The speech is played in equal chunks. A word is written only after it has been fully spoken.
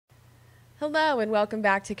Hello, and welcome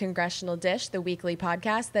back to Congressional Dish, the weekly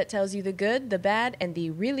podcast that tells you the good, the bad, and the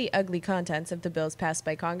really ugly contents of the bills passed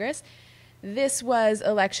by Congress. This was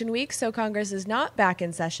election week, so Congress is not back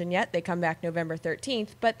in session yet. They come back November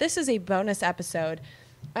 13th, but this is a bonus episode.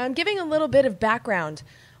 I'm giving a little bit of background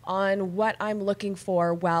on what I'm looking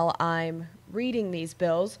for while I'm reading these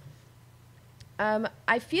bills.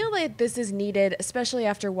 I feel like this is needed, especially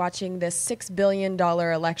after watching this $6 billion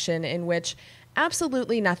election in which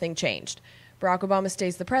absolutely nothing changed. Barack Obama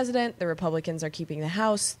stays the president, the Republicans are keeping the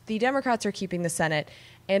House, the Democrats are keeping the Senate,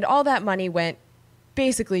 and all that money went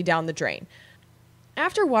basically down the drain.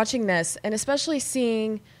 After watching this, and especially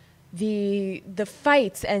seeing the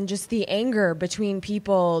fights and just the anger between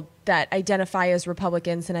people that identify as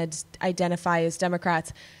Republicans and identify as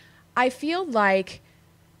Democrats, I feel like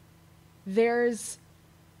there's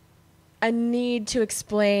a need to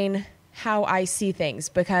explain how I see things,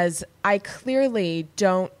 because I clearly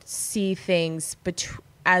don't see things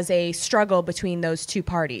as a struggle between those two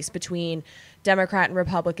parties, between Democrat and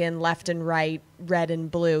Republican, left and right, red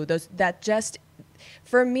and blue.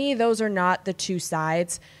 For me, those are not the two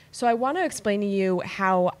sides. So I want to explain to you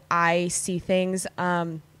how I see things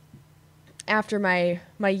after my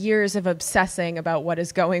years of obsessing about what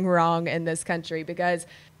is going wrong in this country, because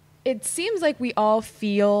it seems like we all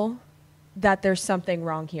feel that there's something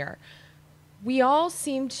wrong here. We all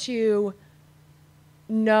seem to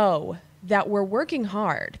know that we're working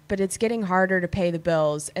hard, but it's getting harder to pay the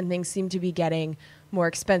bills and things seem to be getting more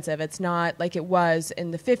expensive. It's not like it was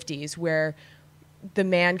in the 50s where the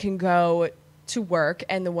man can go to work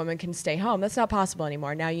and the woman can stay home. That's not possible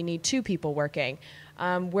anymore. Now you need two people working.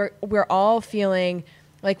 We're all feeling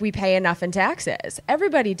like we pay enough in taxes.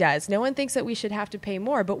 Everybody does. No one thinks that we should have to pay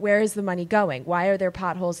more, but where is the money going? Why are there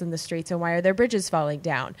potholes in the streets and why are there bridges falling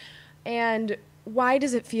down? And why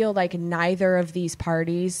does it feel like neither of these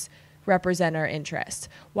parties represent our interests?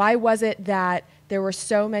 Why was it that there were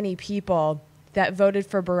so many people that voted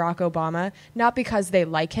for Barack Obama, not because they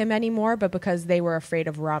like him anymore, but because they were afraid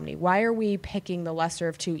of Romney? Why are we picking the lesser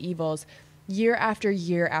of two evils year after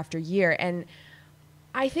year after year? And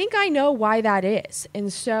I think I know why that is.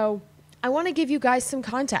 And so I want to give you guys some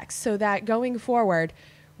context so that going forward,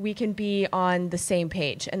 we can be on the same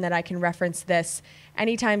page and that I can reference this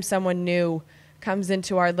anytime someone new comes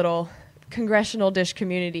into our little Congressional Dish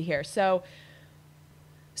community here. So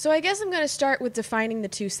I guess I'm going to start with defining the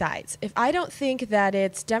two sides. If I don't think that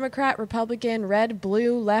it's Democrat, Republican, red,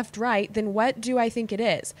 blue, left, right, then what do I think it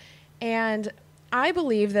is? And I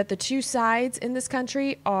believe that the two sides in this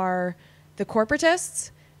country are the corporatists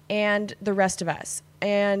and the rest of us.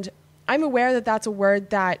 And I'm aware that that's a word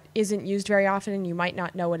that isn't used very often and you might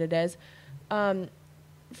not know what it is.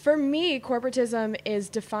 For me, corporatism is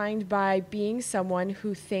defined by being someone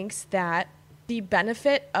who thinks that the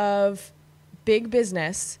benefit of big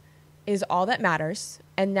business is all that matters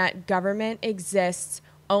and that government exists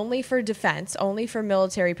only for defense, only for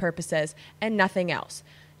military purposes, and nothing else.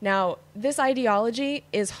 Now, this ideology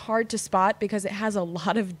is hard to spot because it has a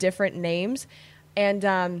lot of different names.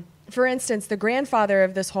 And for instance, the grandfather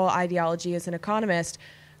of this whole ideology is an economist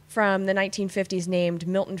from the 1950s named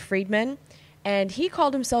Milton Friedman. And he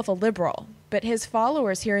called himself a liberal, but his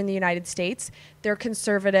followers here in the United States, they're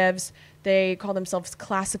conservatives. They call themselves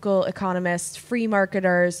classical economists, free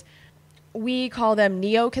marketers. We call them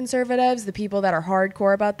neoconservatives, the people that are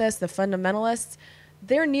hardcore about this, the fundamentalists.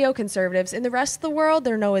 They're neoconservatives. In the rest of the world,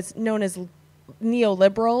 they're known as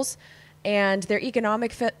neoliberals, and their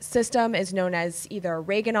economic system is known as either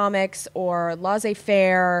Reaganomics or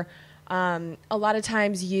laissez-faire. A lot of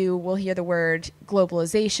times you will hear the word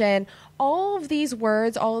globalization. All of these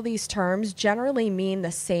words, all of these terms generally mean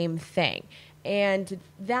the same thing. And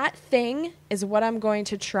that thing is what I'm going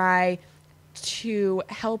to try to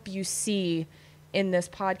help you see in this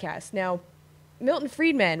podcast. Now, Milton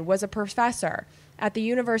Friedman was a professor at the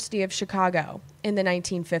University of Chicago in the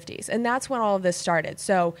 1950s, and that's when all of this started.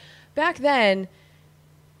 So back then,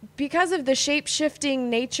 because of the shape-shifting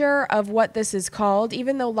nature of what this is called,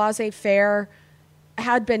 even though laissez-faire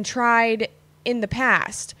had been tried in the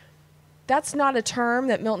past, that's not a term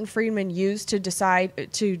that Milton Friedman used to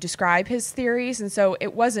describe his theories, and so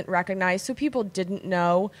it wasn't recognized, so people didn't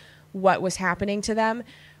know what was happening to them.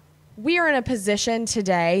 We are in a position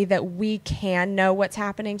today that we can know what's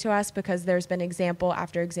happening to us because there's been example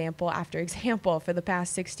after example after example for the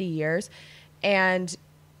past 60 years, and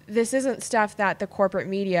this isn't stuff that the corporate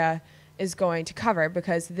media is going to cover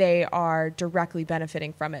because they are directly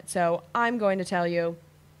benefiting from it. So I'm going to tell you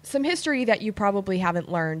some history that you probably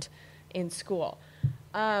haven't learned in school.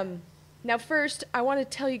 Now, first, I want to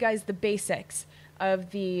tell you guys the basics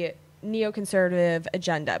of the neoconservative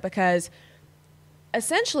agenda, because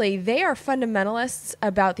essentially, they are fundamentalists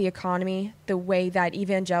about the economy the way that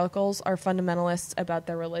evangelicals are fundamentalists about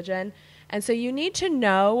their religion. And so you need to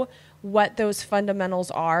know what those fundamentals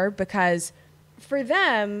are, because for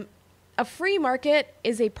them, a free market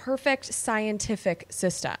is a perfect scientific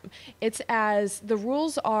system. The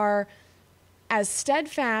rules are as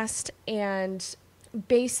steadfast and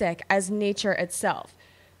basic as nature itself.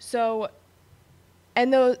 So,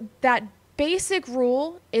 that basic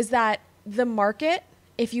rule is that the market,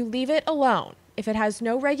 if you leave it alone, if it has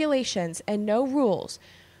no regulations and no rules,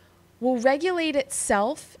 will regulate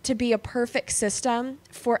itself to be a perfect system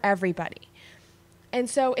for everybody. And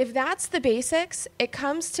so if that's the basics, it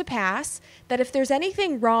comes to pass that if there's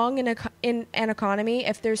anything wrong in an economy,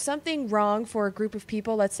 if there's something wrong for a group of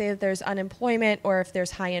people, let's say that there's unemployment or if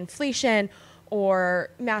there's high inflation or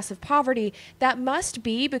massive poverty, that must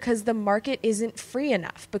be because the market isn't free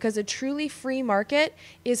enough, because a truly free market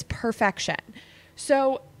is perfection.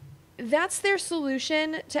 So that's their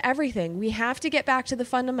solution to everything. We have to get back to the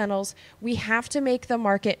fundamentals. We have to make the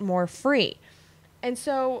market more free. And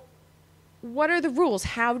so what are the rules?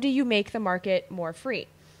 How do you make the market more free?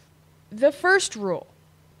 The first rule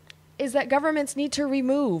is that governments need to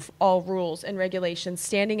remove all rules and regulations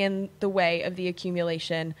standing in the way of the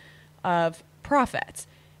accumulation of profits.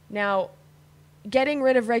 Now, getting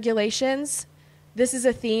rid of regulations, this is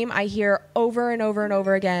a theme I hear over and over and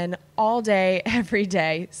over again all day, every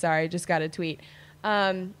day. Sorry, just got a tweet.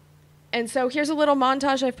 And so here's a little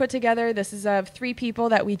montage I've put together. This is of 3 people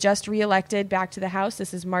that we just reelected back to the House.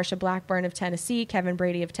 This is Marsha Blackburn of Tennessee, Kevin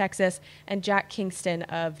Brady of Texas, and Jack Kingston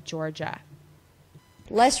of Georgia.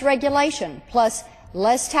 Less regulation plus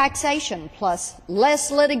less taxation plus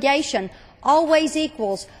less litigation always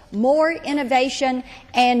equals more innovation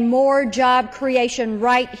and more job creation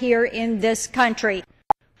right here in this country.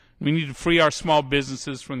 We need to free our small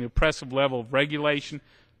businesses from the oppressive level of regulation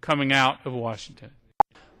coming out of Washington.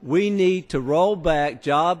 We need to roll back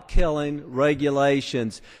job-killing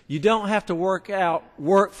regulations. You don't have to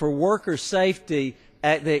work for worker safety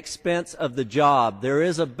at the expense of the job. There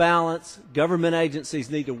is a balance. Government agencies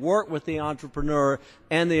need to work with the entrepreneur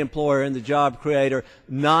and the employer and the job creator,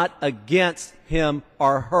 not against him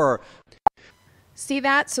or her. See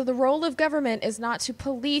that? So the role of government is not to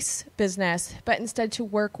police business, but instead to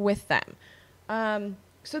work with them.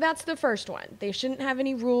 So that's the first one. They shouldn't have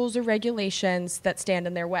any rules or regulations that stand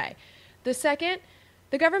in their way. The second,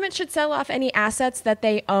 the government should sell off any assets that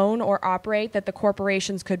they own or operate that the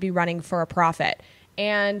corporations could be running for a profit.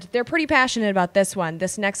 And they're pretty passionate about this one.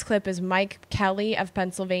 This next clip is Mike Kelly of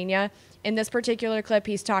Pennsylvania. In this particular clip,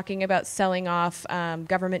 he's talking about selling off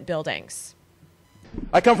government buildings.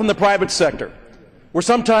 I come from the private sector, where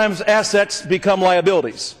sometimes assets become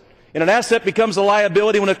liabilities. And an asset becomes a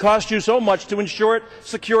liability when it costs you so much to insure it,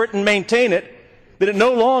 secure it, and maintain it that it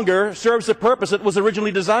no longer serves the purpose it was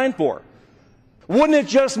originally designed for. Wouldn't it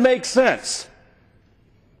just make sense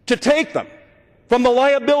to take them from the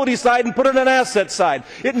liability side and put it on an asset side?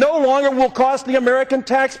 It no longer will cost the American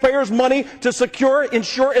taxpayers money to secure,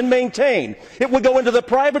 insure, and maintain. It would go into the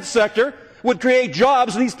private sector, would create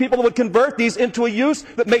jobs, and these people would convert these into a use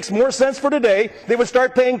that makes more sense for today. They would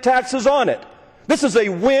start paying taxes on it. This is a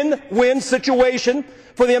win-win situation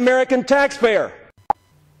for the American taxpayer.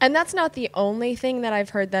 And that's not the only thing that I've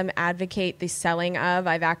heard them advocate the selling of.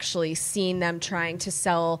 I've actually seen them trying to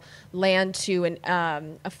sell land to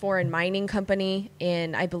a foreign mining company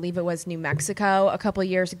in, I believe it was New Mexico a couple of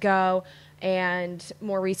years ago. And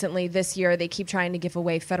more recently this year, they keep trying to give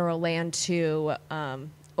away federal land to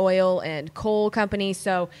oil and coal companies.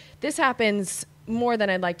 So this happens more than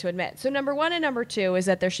I'd like to admit. So number 1 and number 2 is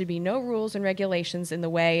that there should be no rules and regulations in the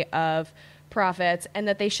way of profits, and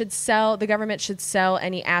that the government should sell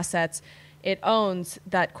any assets it owns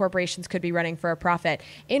that corporations could be running for a profit.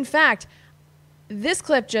 In fact, this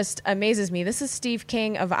clip just amazes me. This is Steve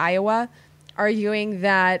King of Iowa arguing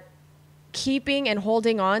that keeping and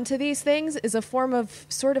holding on to these things is a form of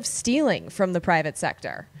sort of stealing from the private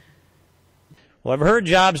sector. Well, I've heard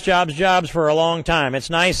jobs, jobs, jobs for a long time. It's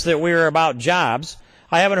nice that we're about jobs.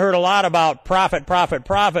 I haven't heard a lot about profit, profit,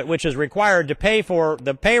 profit, which is required to pay for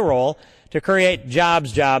the payroll to create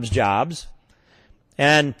jobs, jobs, jobs.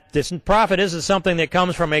 And this profit isn't something that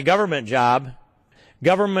comes from a government job.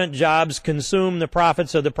 Government jobs consume the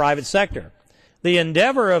profits of the private sector. The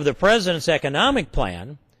endeavor of the president's economic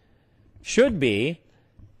plan should be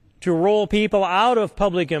to roll people out of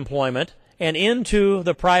public employment and into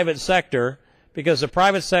the private sector, because the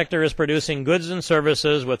private sector is producing goods and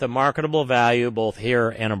services with a marketable value both here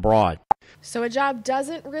and abroad. So a job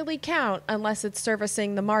doesn't really count unless it's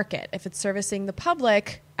servicing the market. If it's servicing the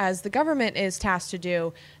public, as the government is tasked to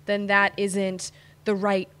do, then that isn't the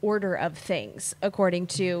right order of things, according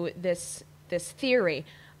to this theory.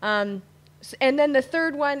 And then the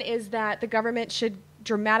third one is that the government should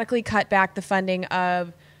dramatically cut back the funding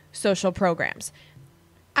of social programs.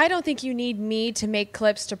 I don't think you need me to make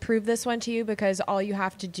clips to prove this one to you, because all you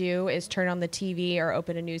have to do is turn on the TV or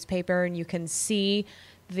open a newspaper and you can see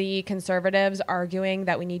the conservatives arguing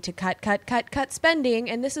that we need to cut spending.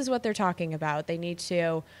 And this is what they're talking about. They need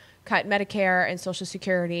to cut Medicare and Social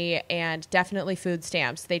Security and definitely food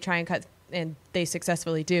stamps. They try and cut, and they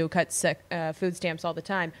successfully do cut food stamps all the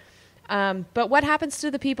time. But what happens to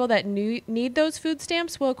the people that need those food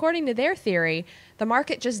stamps? Well, according to their theory, the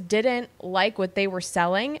market just didn't like what they were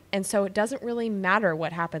selling, and so it doesn't really matter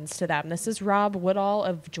what happens to them. This is Rob Woodall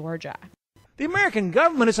of Georgia. The American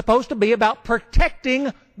government is supposed to be about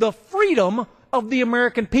protecting the freedom of the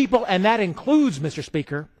American people, and that includes, Mr.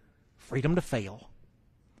 Speaker, freedom to fail.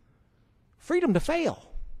 Freedom to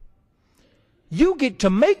fail. You get to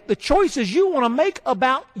make the choices you want to make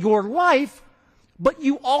about your life, but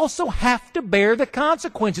you also have to bear the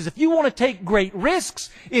consequences. If you want to take great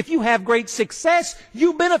risks, if you have great success,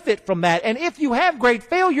 you benefit from that. And if you have great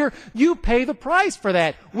failure, you pay the price for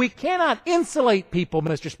that. We cannot insulate people,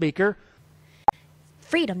 Mr. Speaker.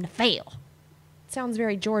 Freedom to fail. Sounds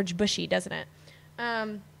very George Bushy, doesn't it?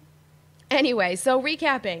 Anyway, so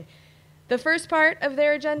recapping. The first part of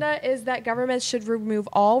their agenda is that governments should remove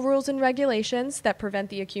all rules and regulations that prevent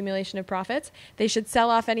the accumulation of profits. They should sell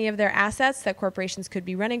off any of their assets that corporations could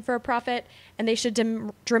be running for a profit, and they should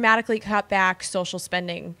dramatically cut back social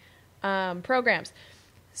spending programs.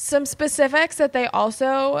 Some specifics that they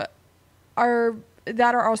also are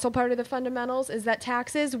also part of the fundamentals is that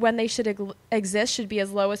taxes, when they should exist, should be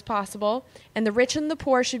as low as possible, and the rich and the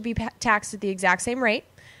poor should be taxed at the exact same rate.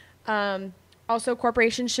 Also,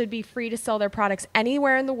 corporations should be free to sell their products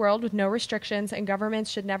anywhere in the world with no restrictions, and governments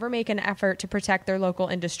should never make an effort to protect their local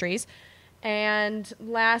industries. And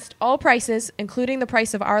last, all prices, including the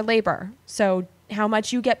price of our labor, so how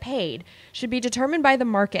much you get paid, should be determined by the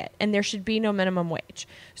market, and there should be no minimum wage.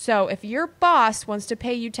 So if your boss wants to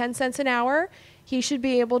pay you 10 cents an hour, he should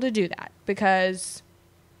be able to do that because,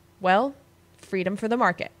 well, freedom for the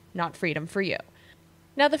market, not freedom for you.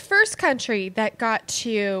 Now, the first country that got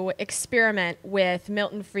to experiment with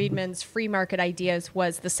Milton Friedman's free market ideas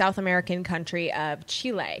was the South American country of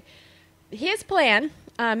Chile. His plan,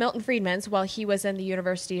 Milton Friedman's, while he was in the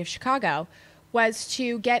University of Chicago, was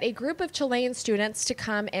to get a group of Chilean students to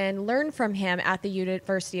come and learn from him at the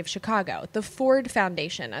University of Chicago. The Ford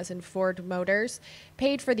Foundation, as in Ford Motors,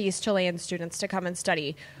 paid for these Chilean students to come and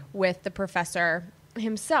study with the professor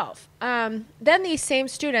himself. Then these same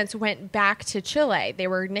students went back to Chile. They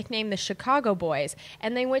were nicknamed the Chicago Boys,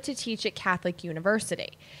 and they went to teach at Catholic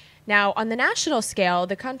University. Now, on the national scale,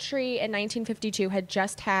 the country in 1952 had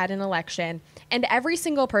just had an election, and every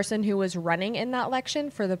single person who was running in that election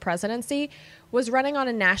for the presidency was running on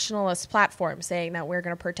a nationalist platform, saying that we're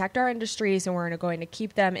going to protect our industries and we're going to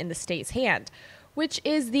keep them in the state's hand, which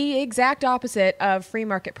is the exact opposite of free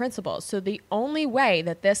market principles. So the only way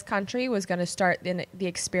that this country was going to start the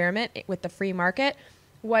experiment with the free market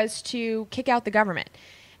was to kick out the government.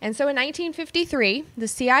 And so in 1953, the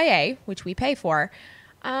CIA, which we pay for,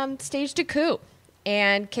 staged a coup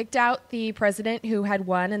and kicked out the president who had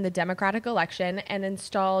won in the democratic election and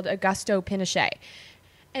installed Augusto Pinochet.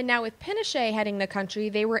 And now with Pinochet heading the country,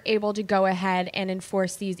 they were able to go ahead and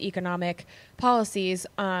enforce these economic policies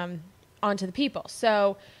onto the people.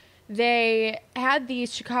 So they had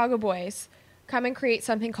these Chicago Boys come and create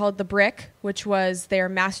something called the BRIC, which was their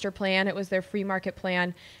master plan. It was their free market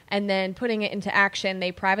plan. And then putting it into action,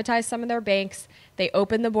 they privatized some of their banks. They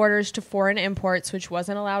opened the borders to foreign imports, which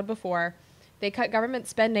wasn't allowed before. They cut government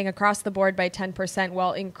spending across the board by 10%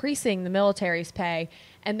 while increasing the military's pay.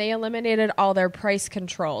 And they eliminated all their price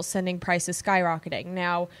controls, sending prices skyrocketing.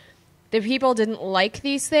 Now, the people didn't like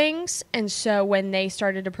these things, and so when they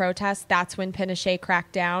started to protest, that's when Pinochet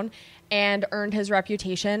cracked down and earned his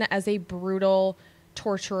reputation as a brutal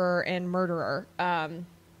torturer and murderer,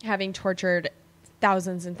 having tortured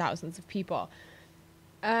thousands and thousands of people.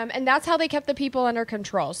 And that's how they kept the people under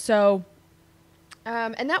control. So,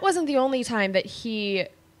 and that wasn't the only time that he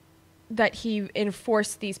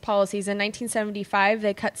enforced these policies. In 1975,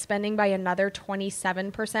 they cut spending by another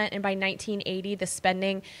 27%, and by 1980, the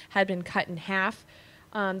spending had been cut in half.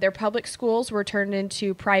 Their public schools were turned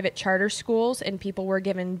into private charter schools, and people were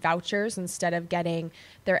given vouchers instead of getting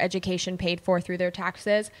their education paid for through their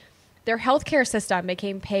taxes. Their healthcare system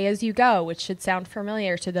became pay-as-you-go, which should sound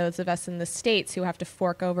familiar to those of us in the States who have to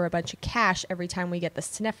fork over a bunch of cash every time we get the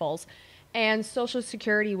sniffles. And Social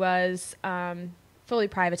Security was fully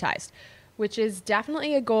privatized, which is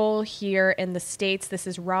definitely a goal here in the States. This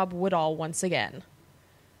is Rob Woodall once again.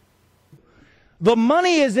 The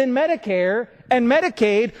money is in Medicare and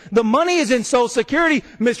Medicaid. The money is in Social Security.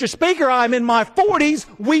 Mr. Speaker, I'm in my 40s.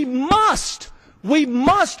 We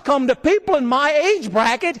must come to people in my age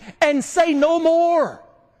bracket and say no more.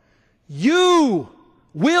 You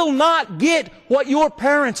will not get what your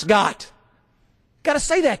parents got. Got to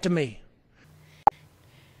say that to me.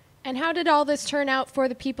 And how did all this turn out for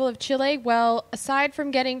the people of Chile? Well, aside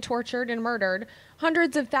from getting tortured and murdered,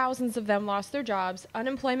 hundreds of thousands of them lost their jobs.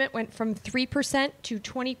 Unemployment went from 3% to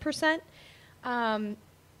 20%,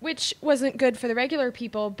 which wasn't good for the regular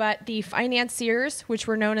people, but the financiers, which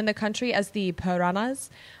were known in the country as the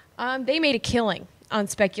piranhas, they made a killing on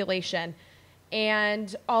speculation.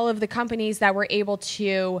 And all of the companies that were able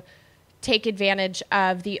to take advantage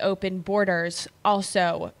of the open borders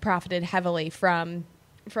also profited heavily from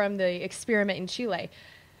the experiment in Chile.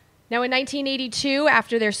 Now, in 1982,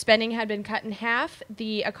 after their spending had been cut in half,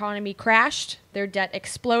 the economy crashed, their debt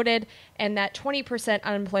exploded, and that 20%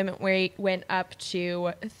 unemployment rate went up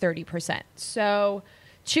to 30%. So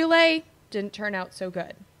Chile didn't turn out so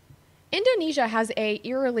good. Indonesia has a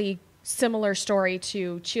eerily similar story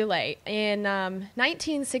to Chile. In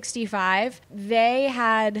 1965, they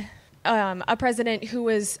had a president who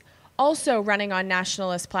was also running on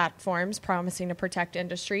nationalist platforms, promising to protect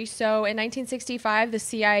industry. So in 1965, the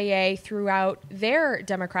CIA threw out their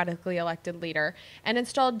democratically elected leader and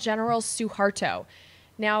installed General Suharto.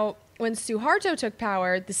 Now, when Suharto took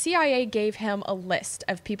power, the CIA gave him a list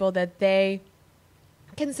of people that they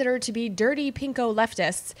considered to be dirty pinko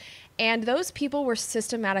leftists, and those people were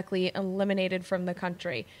systematically eliminated from the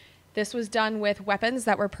country. This was done with weapons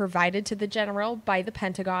that were provided to the general by the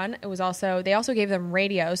Pentagon. They also gave them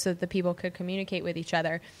radios so that the people could communicate with each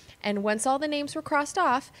other. And once all the names were crossed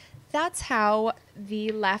off, that's how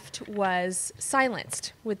the left was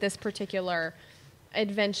silenced with this particular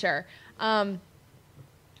adventure.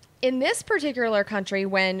 In this particular country,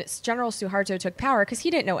 when General Suharto took power, because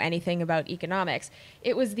he didn't know anything about economics,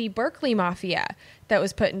 it was the Berkeley Mafia that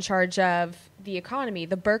was put in charge of the economy.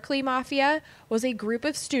 The Berkeley Mafia was a group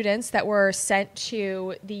of students that were sent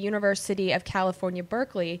to the University of California,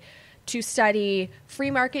 Berkeley, to study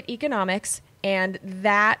free market economics, and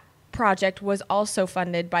that project was also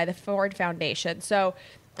funded by the Ford Foundation.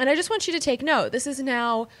 And I just want you to take note, this is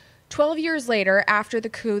now 12 years later after the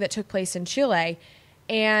coup that took place in Chile,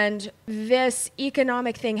 and this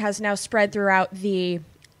economic thing has now spread throughout the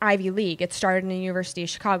Ivy League. It started in the University of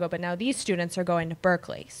Chicago, but now these students are going to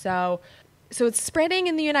Berkeley. So it's spreading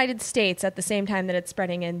in the United States at the same time that it's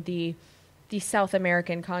spreading in the South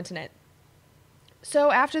American continent.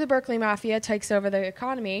 So after the Berkeley Mafia takes over the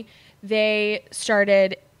economy, they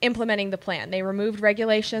started implementing the plan. They removed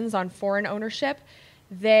regulations on foreign ownership.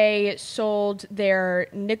 They sold their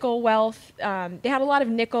nickel wealth. They had a lot of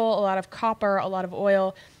nickel, a lot of copper, a lot of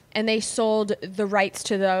oil, and they sold the rights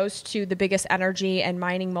to those to the biggest energy and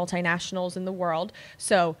mining multinationals in the world.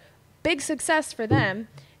 So big success for them.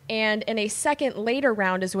 And in a second later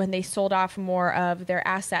round is when they sold off more of their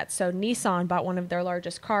assets. So Nissan bought one of their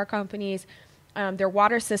largest car companies. Their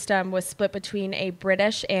water system was split between a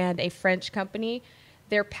British and a French company.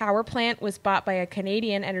 Their power plant was bought by a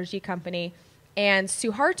Canadian energy company. And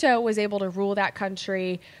Suharto was able to rule that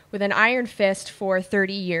country with an iron fist for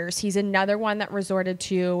 30 years. He's another one that resorted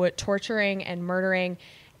to torturing and murdering.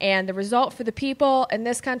 And the result for the people in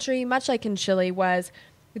this country, much like in Chile, was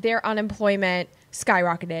their unemployment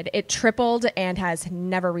skyrocketed. It tripled and has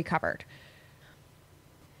never recovered.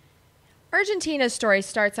 Argentina's story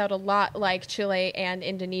starts out a lot like Chile and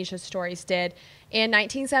Indonesia's stories did. In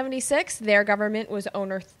 1976, their government was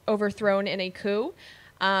overthrown in a coup.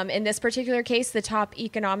 In this particular case, the top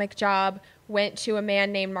economic job went to a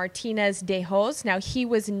man named Martinez de Hoz. Now, he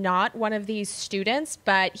was not one of these students,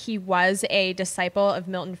 but he was a disciple of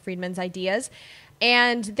Milton Friedman's ideas.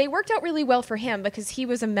 And they worked out really well for him because he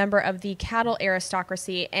was a member of the cattle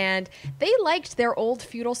aristocracy, and they liked their old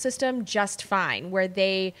feudal system just fine, where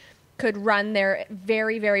they could run their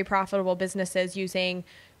very, very profitable businesses using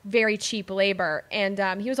very cheap labor. And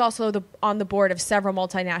he was also on the board of several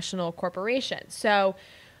multinational corporations. So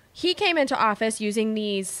he came into office using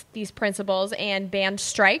these principles and banned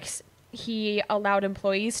strikes. He allowed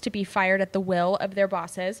employees to be fired at the will of their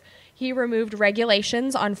bosses. He removed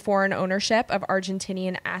regulations on foreign ownership of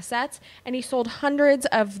Argentinian assets, and he sold hundreds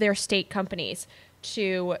of their state companies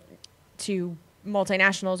to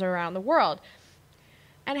multinationals around the world.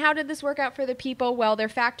 And how did this work out for the people? Well, their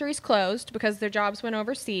factories closed because their jobs went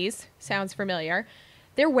overseas. Sounds familiar.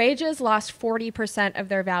 Their wages lost 40% of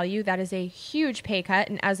their value. That is a huge pay cut,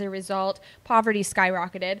 and as a result, poverty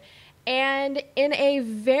skyrocketed. And in a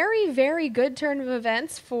very, very good turn of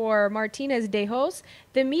events for Martinez Dejos,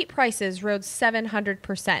 the meat prices rose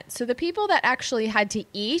 700%. So the people that actually had to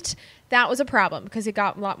eat, that was a problem because it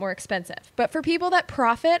got a lot more expensive. But for people that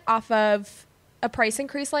profit off of a price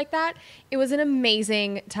increase like that, it was an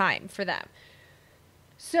amazing time for them.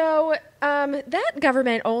 So that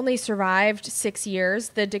government only survived 6 years.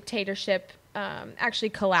 The dictatorship actually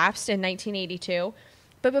collapsed in 1982.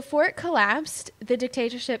 But before it collapsed, the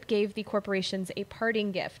dictatorship gave the corporations a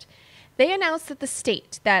parting gift. They announced that the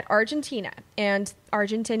state, that Argentina and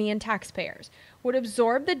Argentinian taxpayers would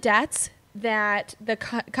absorb the debts that the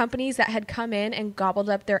companies that had come in and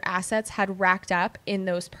gobbled up their assets had racked up in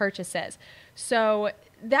those purchases. So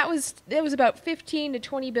it was about $15 to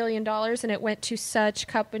 $20 billion, and it went to such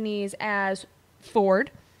companies as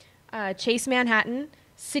Ford, Chase Manhattan,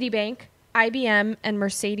 Citibank, IBM, and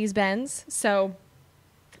Mercedes-Benz. So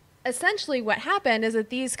essentially what happened is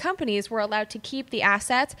that these companies were allowed to keep the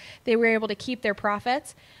assets. They were able to keep their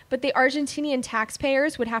profits, but the Argentinian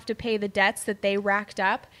taxpayers would have to pay the debts that they racked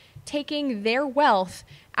up, taking their wealth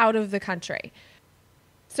out of the country.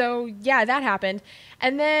 So yeah, that happened.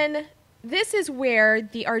 And then this is where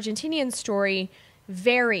the Argentinian story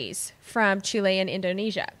varies from Chile and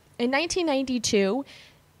Indonesia. In 1992,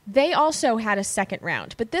 they also had a second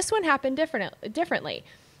round, but this one happened differently.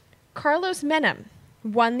 Carlos Menem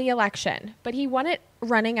won the election, but he won it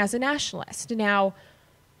running as a nationalist. Now,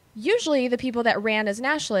 usually the people that ran as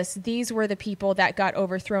nationalists, these were the people that got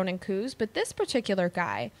overthrown in coups, but this particular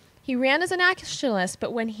guy, he ran as a nationalist,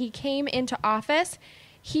 but when he came into office,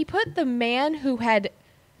 he put the man who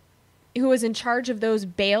was in charge of those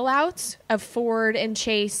bailouts of Ford and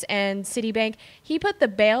Chase and Citibank, he put the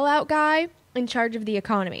bailout guy in charge of the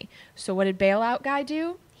economy. So what did bailout guy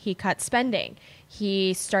do? He cut spending.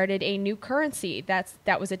 He started a new currency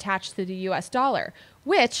that was attached to the US dollar,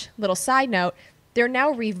 which, little side note, they're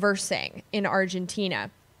now reversing in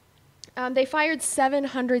Argentina. They fired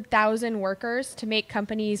 700,000 workers to make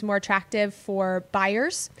companies more attractive for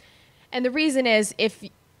buyers. And the reason is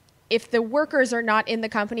if the workers are not in the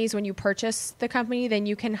companies when you purchase the company, then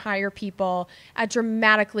you can hire people at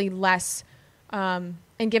dramatically less and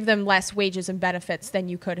give them less wages and benefits than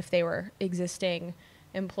you could if they were existing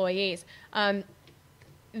employees.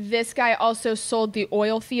 This guy also sold the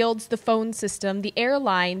oil fields, the phone system, the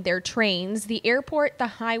airline, their trains, the airport, the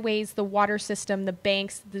highways, the water system, the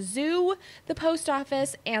banks, the zoo, the post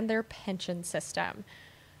office, and their pension system.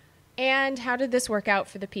 And how did this work out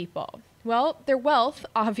for the people? Well, their wealth,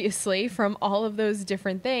 obviously, from all of those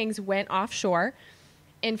different things went offshore.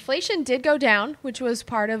 Inflation did go down, which was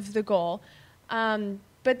part of the goal.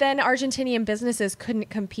 But then Argentinian businesses couldn't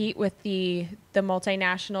compete with the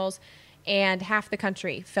multinationals, and half the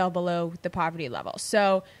country fell below the poverty level.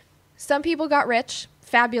 So some people got rich,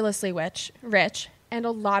 fabulously rich, and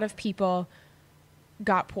a lot of people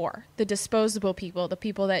got poor. The disposable people, the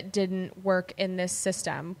people that didn't work in this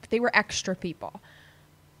system, they were extra people.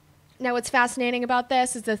 Now, what's fascinating about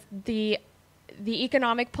this is the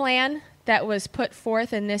economic plan that was put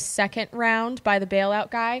forth in this second round by the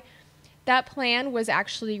bailout guy. That plan was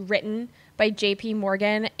actually written by J.P.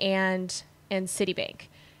 Morgan and Citibank.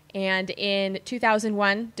 And in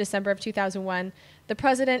 2001, December of 2001, the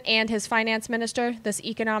president and his finance minister, this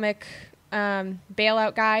economic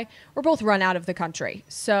bailout guy, were both run out of the country.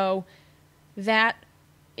 So that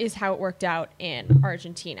is how it worked out in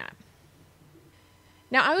Argentina.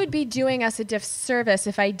 Now, I would be doing us a disservice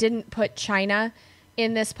if I didn't put China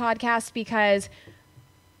in this podcast, because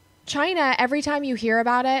China, every time you hear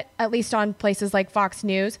about it, at least on places like Fox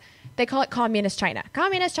News, they call it communist China.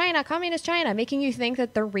 Communist China, communist China, making you think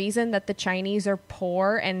that the reason that the Chinese are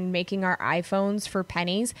poor and making our iPhones for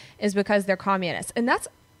pennies is because they're communists. And that's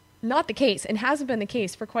not the case, and hasn't been the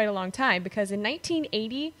case for quite a long time, because in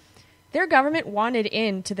 1980, their government wanted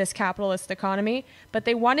into this capitalist economy, but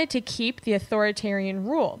they wanted to keep the authoritarian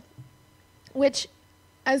rule, which,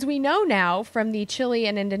 as we know now from the Chile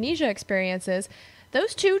and Indonesia experiences,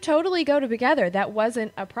 those two totally go together. That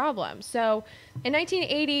wasn't a problem. So in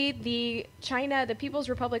 1980, the People's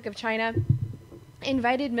Republic of China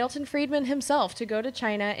invited Milton Friedman himself to go to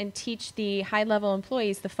China and teach the high-level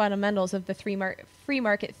employees the fundamentals of the free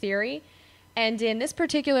market theory. And in this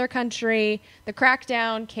particular country, the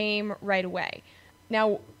crackdown came right away.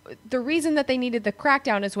 Now, the reason that they needed the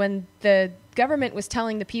crackdown is when the government was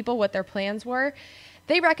telling the people what their plans were,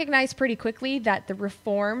 they recognized pretty quickly that the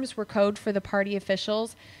reforms were code for the party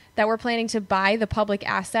officials that were planning to buy the public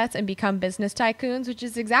assets and become business tycoons, which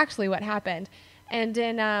is exactly what happened. And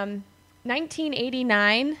in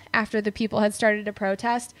 1989, after the people had started to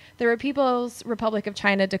protest, the People's Republic of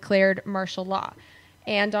China declared martial law.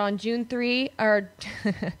 And on June 3 or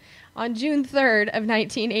on June 3rd of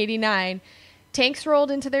 1989, tanks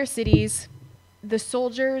rolled into their cities. The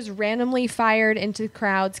soldiers randomly fired into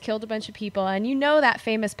crowds, killed a bunch of people. And you know that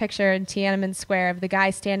famous picture in Tiananmen Square of the guy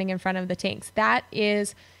standing in front of the tanks. That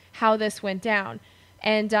is how this went down.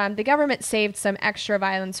 And the government saved some extra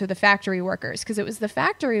violence for the factory workers, because it was the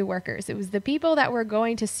factory workers. It was the people that were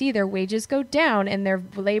going to see their wages go down and their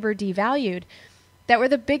labor devalued that were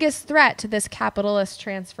the biggest threat to this capitalist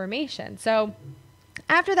transformation. So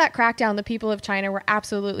after that crackdown, the people of China were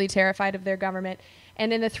absolutely terrified of their government.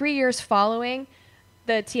 And in the 3 years following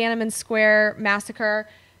the Tiananmen Square massacre,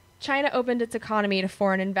 China opened its economy to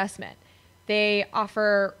foreign investment. They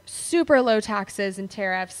offer super low taxes and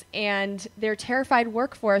tariffs, and their terrified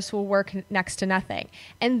workforce will work next to nothing.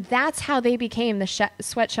 And that's how they became the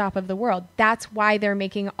sweatshop of the world. That's why they're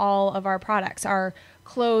making all of our products, our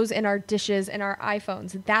clothes and our dishes and our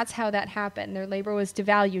iPhones. That's how that happened. Their labor was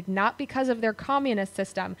devalued, not because of their communist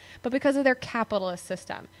system, but because of their capitalist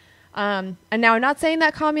system. And now I'm not saying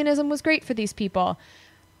that communism was great for these people,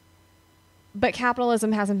 but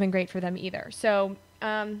capitalism hasn't been great for them either. So,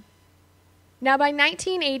 now, by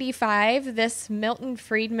 1985, this Milton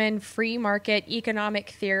Friedman free market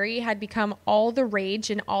economic theory had become all the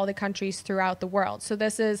rage in all the countries throughout the world. So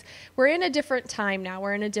we're in a different time now.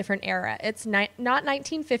 We're in a different era. It's not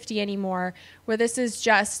 1950 anymore, where this is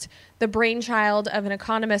just the brainchild of an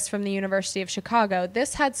economist from the University of Chicago.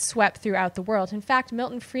 This had swept throughout the world. In fact,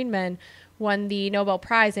 Milton Friedman won the Nobel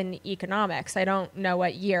Prize in economics. I don't know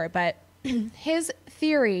what year, but his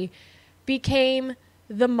theory became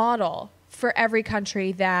the model for every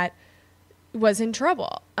country that was in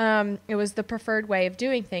trouble. It was the preferred way of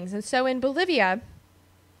doing things. And so in Bolivia,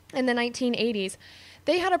 in the 1980s,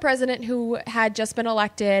 they had a president who had just been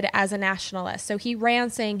elected as a nationalist. So he ran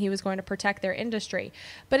saying he was going to protect their industry.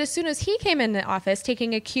 But as soon as he came into office,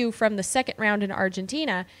 taking a cue from the second round in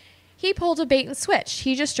Argentina, he pulled a bait and switch.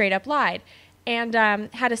 He just straight up lied and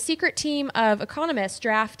had a secret team of economists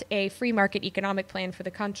draft a free market economic plan for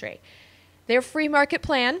the country. Their free market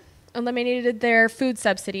plan eliminated their food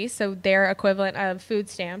subsidies, so their equivalent of food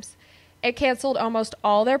stamps. It canceled almost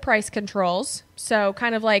all their price controls, so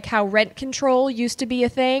kind of like how rent control used to be a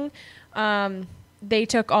thing. They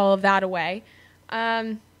took all of that away.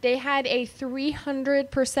 They had a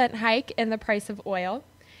 300% hike in the price of oil.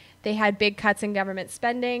 They had big cuts in government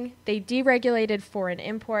spending. They deregulated foreign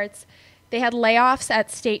imports. They had layoffs at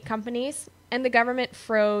state companies, and the government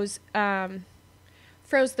froze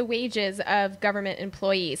the wages of government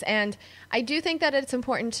employees. And I do think that it's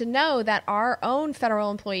important to know that our own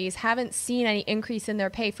federal employees haven't seen any increase in their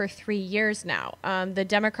pay for 3 years now. The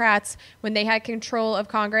Democrats, when they had control of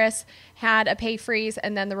Congress, had a pay freeze,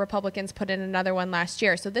 and then the Republicans put in another one last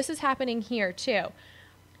year. So this is happening here too.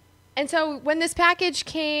 And so when this package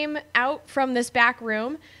came out from this back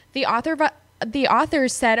room, the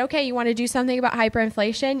authors said, okay, you want to do something about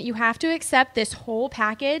hyperinflation? You have to accept this whole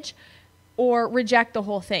package or reject the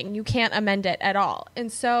whole thing. You can't amend it at all. And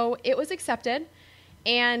so it was accepted.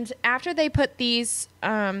 And after they put these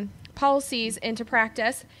policies into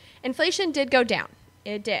practice, inflation did go down.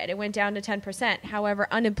 It did. It went down to 10%. However,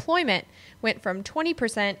 unemployment went from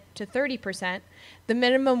 20% to 30%. The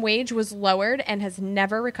minimum wage was lowered and has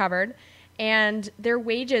never recovered. And their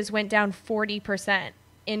wages went down 40%.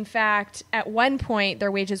 In fact, at one point,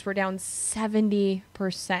 their wages were down 70%.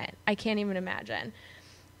 I can't even imagine.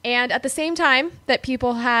 And at the same time that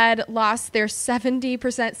people had lost their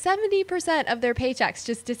 70% of their paychecks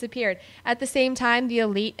just disappeared. At the same time, the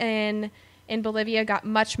elite in Bolivia got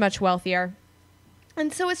much, much wealthier.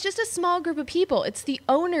 And so it's just a small group of people. It's the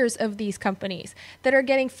owners of these companies that are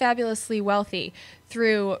getting fabulously wealthy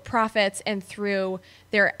through profits and through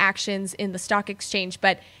their actions in the stock exchange.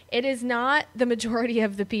 But it is not the majority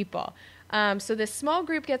of the people. So this small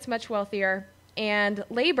group gets much wealthier. And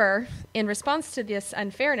labor, in response to this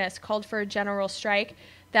unfairness, called for a general strike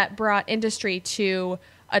that brought industry to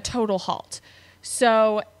a total halt.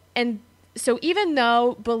 So even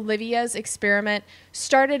though Bolivia's experiment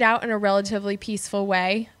started out in a relatively peaceful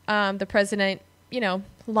way, the president,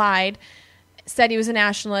 lied, said he was a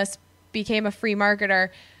nationalist, became a free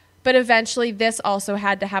marketer, but eventually this also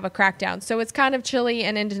had to have a crackdown. So it's kind of Chile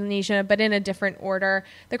and Indonesia, but in a different order.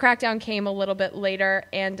 The crackdown came a little bit later,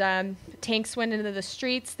 and tanks went into the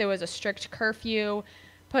streets. There was a strict curfew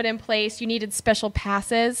put in place. You needed special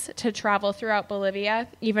passes to travel throughout Bolivia,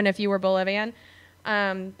 even if you were Bolivian.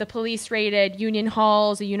 The police raided union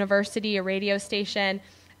halls, a university, a radio station.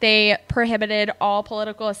 They prohibited all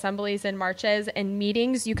political assemblies and marches and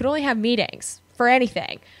meetings. You could only have meetings for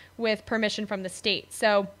anything with permission from the state.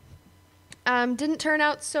 So didn't turn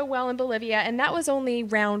out so well in Bolivia, and that was only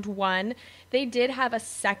round one. They did have a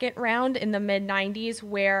second round in the mid-90s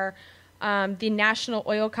where the national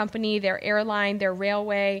oil company, their airline, their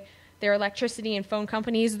railway, their electricity and phone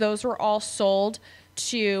companies, those were all sold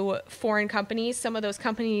to foreign companies. Some of those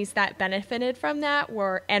companies that benefited from that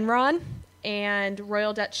were Enron and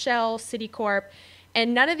Royal Dutch Shell, Citicorp,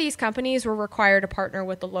 and none of these companies were required to partner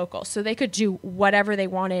with the locals. So they could do whatever they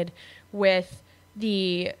wanted with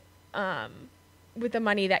the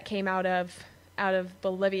money that came out of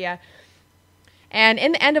Bolivia. And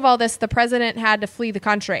in the end of all this, the president had to flee the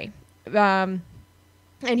country. And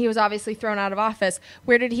he was obviously thrown out of office.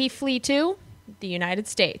 Where did he flee to? The United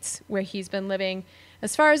States, where he's been living,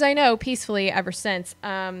 as far as I know, peacefully ever since.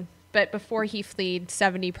 But before he fled,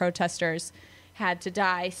 70 protesters had to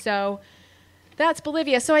die. So that's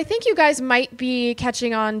Bolivia. So I think you guys might be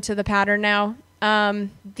catching on to the pattern now.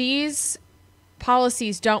 These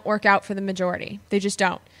policies don't work out for the majority. They just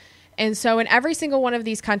don't. And so in every single one of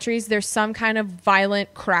these countries, there's some kind of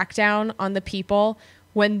violent crackdown on the people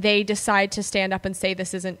when they decide to stand up and say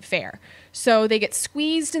this isn't fair. So they get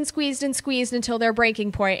squeezed and squeezed and squeezed until their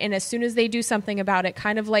breaking point. And as soon as they do something about it,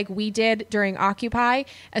 kind of like we did during Occupy,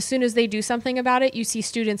 as soon as they do something about it, you see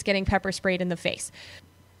students getting pepper sprayed in the face.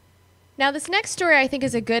 Now, this next story, I think,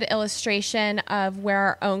 is a good illustration of where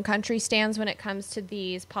our own country stands when it comes to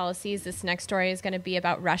these policies. This next story is going to be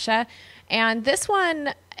about Russia. And this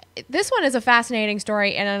one is a fascinating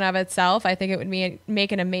story in and of itself. I think it would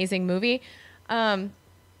make an amazing movie.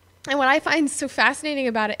 And what I find so fascinating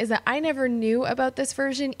about it is that I never knew about this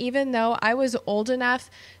version, even though I was old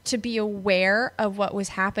enough to be aware of what was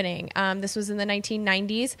happening. This was in the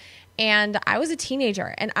 1990s, and I was a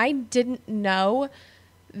teenager, and I didn't know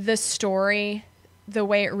the story the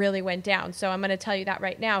way it really went down. So I'm going to tell you that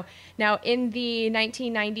right now. Now, in the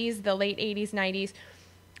 1990s, the late 80s,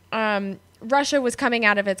 90s, Russia was coming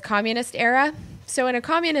out of its communist era. So in a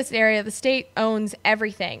communist area, the state owns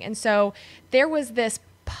everything. And so there was this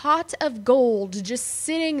pot of gold just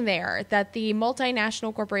sitting there that the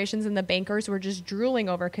multinational corporations and the bankers were just drooling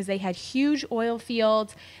over because they had huge oil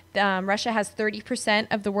fields. Russia has 30%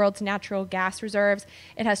 of the world's natural gas reserves.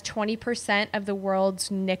 It has 20% of the world's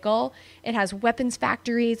nickel. It has weapons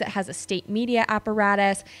factories. It has a state media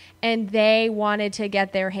apparatus, and they wanted to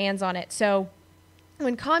get their hands on it. So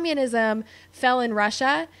when communism fell in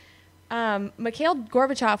Russia, Mikhail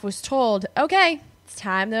Gorbachev was told, okay, it's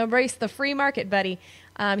time to embrace the free market, buddy.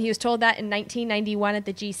 He was told that in 1991 at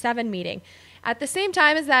the G7 meeting. At the same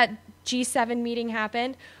time as that G7 meeting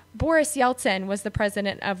happened, Boris Yeltsin was the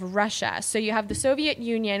president of Russia. So you have the Soviet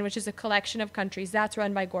Union, which is a collection of countries. That's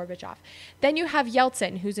run by Gorbachev. Then you have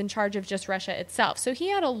Yeltsin, who's in charge of just Russia itself. So he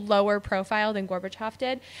had a lower profile than Gorbachev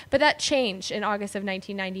did, but that changed in August of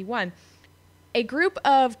 1991. A group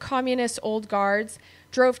of communist old guards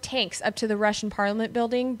drove tanks up to the Russian parliament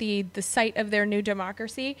building, the site of their new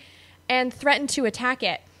democracy, and threatened to attack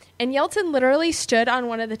it. And Yeltsin literally stood on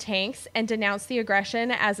one of the tanks and denounced the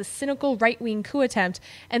aggression as a cynical right-wing coup attempt,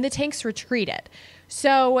 and the tanks retreated.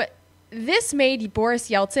 So this made Boris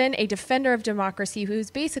Yeltsin a defender of democracy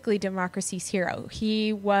who's basically democracy's hero.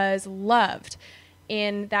 He was loved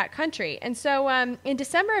in that country. And so in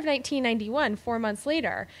December of 1991, 4 months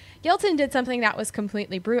later, Yeltsin did something that was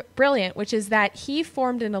completely brilliant, which is that he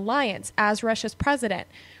formed an alliance as Russia's president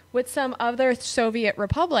with some other Soviet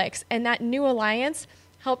republics, and that new alliance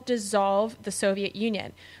helped dissolve the Soviet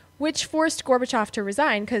Union, which forced Gorbachev to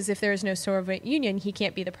resign, because if there is no Soviet Union, he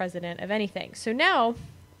can't be the president of anything. So now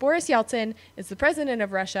Boris Yeltsin is the president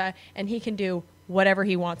of Russia, and he can do whatever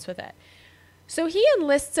he wants with it. So he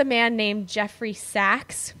enlists a man named Jeffrey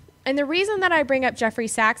Sachs, and the reason that I bring up Jeffrey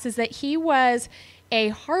Sachs is that he was a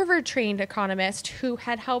Harvard-trained economist who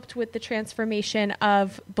had helped with the transformation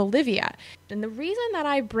of Bolivia. And the reason that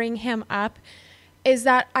I bring him up is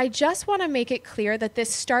that I just want to make it clear that this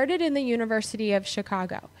started in the University of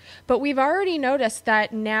Chicago. But we've already noticed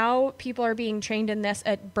that now people are being trained in this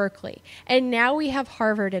at Berkeley. And now we have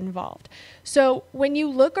Harvard involved. So when you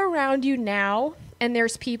look around you now, and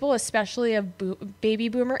there's people, especially of baby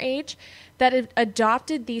boomer age, that have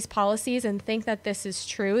adopted these policies and think that this is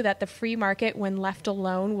true, that the free market, when left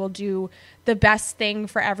alone, will do the best thing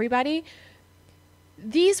for everybody.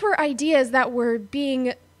 These were ideas that were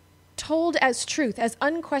being told as truth, as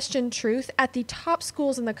unquestioned truth at the top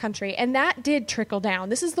schools in the country. And that did trickle down.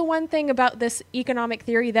 This is the one thing about this economic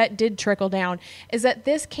theory that did trickle down, is that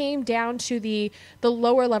this came down to the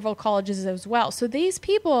lower level colleges as well. So these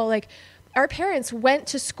people, like, our parents went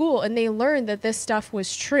to school and they learned that this stuff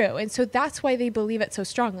was true. And so that's why they believe it so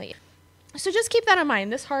strongly. So just keep that in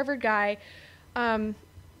mind. This Harvard guy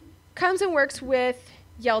comes and works with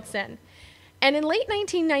Yeltsin. And in late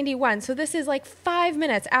 1991, so this is like 5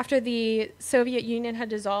 minutes after the Soviet Union had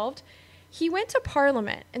dissolved, he went to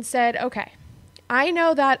Parliament and said, okay, I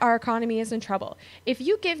know that our economy is in trouble. If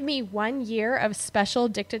you give me 1 year of special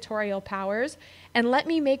dictatorial powers and let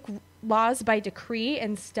me make laws by decree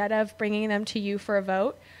instead of bringing them to you for a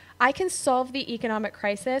vote, I can solve the economic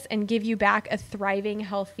crisis and give you back a thriving,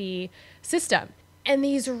 healthy system. And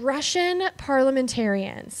these Russian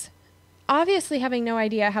parliamentarians, obviously having no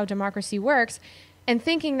idea how democracy works and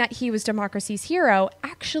thinking that he was democracy's hero,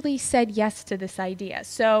 actually said yes to this idea.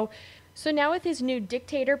 So now with his new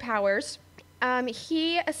dictator powers,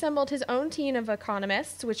 he assembled his own team of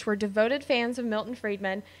economists, which were devoted fans of Milton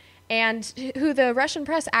Friedman, and who the Russian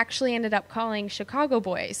press actually ended up calling Chicago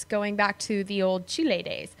Boys, going back to the old Chile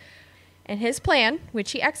days. And his plan,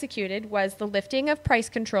 which he executed, was the lifting of price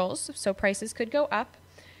controls, so prices could go up,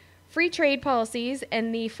 free trade policies,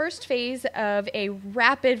 and the first phase of a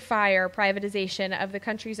rapid-fire privatization of the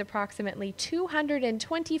country's approximately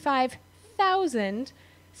 225,000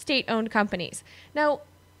 state-owned companies. Now,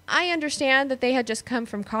 I understand that they had just come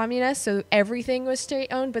from communists, so everything was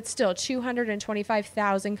state-owned, but still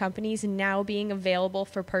 225,000 companies now being available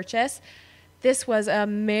for purchase. This was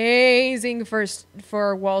amazing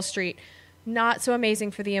for Wall Street, not so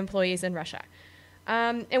amazing for the employees in Russia.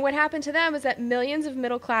 And what happened to them is that millions of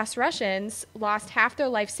middle-class Russians lost half their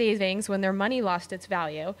life savings when their money lost its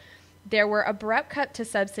value. There were abrupt cuts to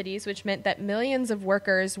subsidies, which meant that millions of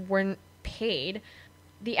workers weren't paid.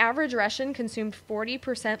 The average Russian consumed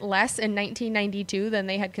 40% less in 1992 than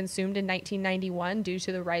they had consumed in 1991 due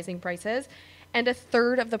to the rising prices, and a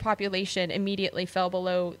third of the population immediately fell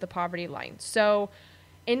below the poverty line. So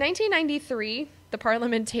in 1993, the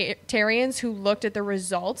parliamentarians who looked at the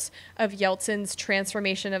results of Yeltsin's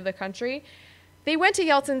transformation of the country, they went to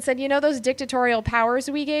Yeltsin and said, you know, those dictatorial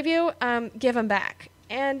powers we gave you, give them back.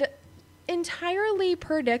 And entirely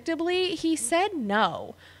predictably, he said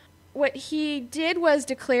no. What he did was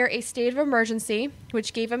declare a state of emergency,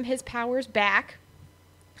 which gave him his powers back.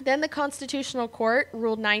 Then the Constitutional Court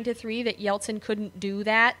ruled 9-3 that Yeltsin couldn't do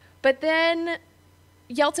that. But then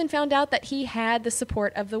Yeltsin found out that he had the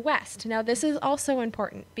support of the West. Now, this is also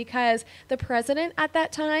important because the president at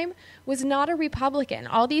that time was not a Republican.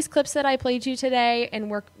 All these clips that I played you today, and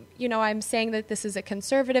I'm saying that this is a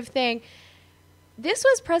conservative thing. This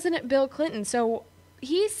was President Bill Clinton. So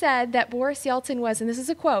he said that Boris Yeltsin was, and this is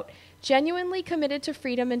a quote, genuinely committed to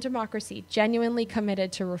freedom and democracy, genuinely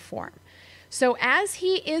committed to reform. So as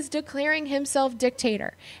he is declaring himself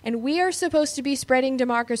dictator, and we are supposed to be spreading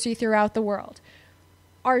democracy throughout the world,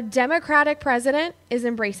 our Democratic president is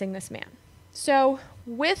embracing this man. So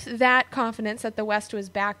with that confidence that the West was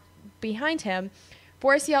back behind him,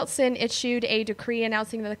 Boris Yeltsin issued a decree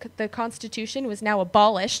announcing that the Constitution was now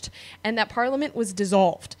abolished and that Parliament was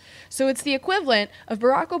dissolved. So it's the equivalent of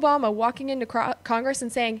Barack Obama walking into Congress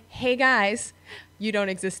and saying, hey guys, you don't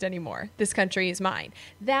exist anymore. This country is mine.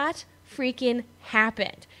 That freaking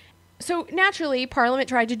happened. So naturally, Parliament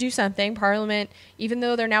tried to do something. Parliament, even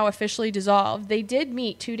though they're now officially dissolved, they did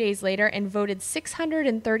meet 2 days later and voted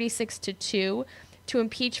 636-2 to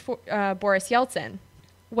impeach Boris Yeltsin.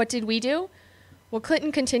 What did we do? Well,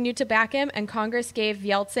 Clinton continued to back him, and Congress gave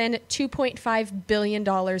Yeltsin $2.5 billion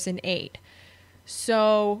in aid.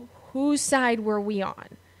 So whose side were we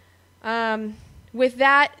on? With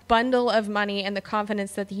that bundle of money and the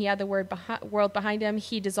confidence that he had the world behind him,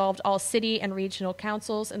 he dissolved all city and regional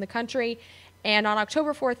councils in the country. And on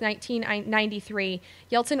October 4th, 1993,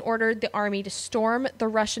 Yeltsin ordered the army to storm the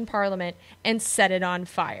Russian parliament and set it on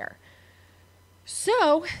fire.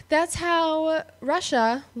 So that's how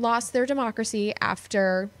Russia lost their democracy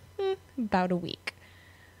after about a week.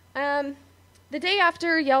 The day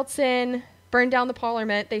after Yeltsin burned down the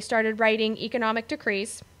parliament, they started writing economic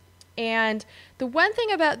decrees. And the one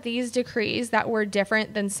thing about these decrees that were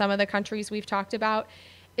different than some of the countries we've talked about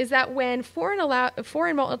is that when foreign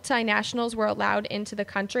multinationals were allowed into the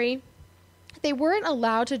country, they weren't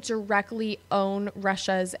allowed to directly own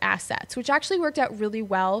Russia's assets, which actually worked out really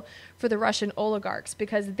well for the Russian oligarchs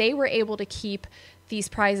because they were able to keep these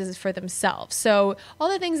prizes for themselves. So all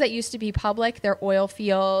the things that used to be public, their oil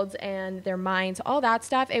fields and their mines, all that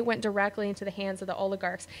stuff, it went directly into the hands of the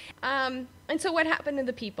oligarchs. And so what happened to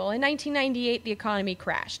the people? In 1998, the economy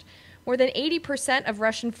crashed. More than 80% of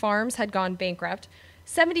Russian farms had gone bankrupt.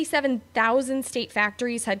 77,000 state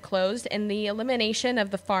factories had closed, and the elimination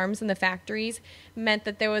of the farms and the factories meant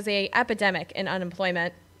that there was an epidemic in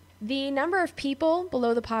unemployment. The number of people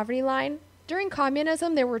below the poverty line, during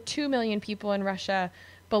communism, there were 2 million people in Russia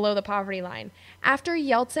below the poverty line. After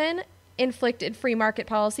Yeltsin, inflicted free market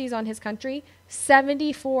policies on his country,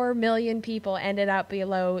 74 million people ended up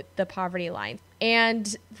below the poverty line.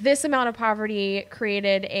 And this amount of poverty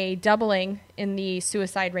created a doubling in the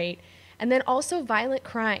suicide rate. And then also violent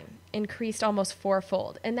crime increased almost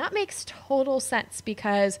fourfold. And that makes total sense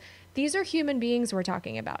because these are human beings we're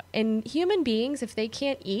talking about. And human beings, if they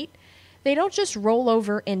can't eat, they don't just roll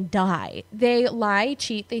over and die. They lie,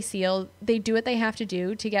 cheat, they steal, they do what they have to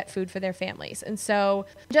do to get food for their families. And so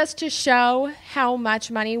just to show how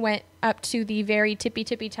much money went up to the very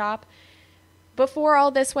tippy top, before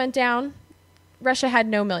all this went down, Russia had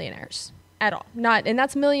no millionaires at all. And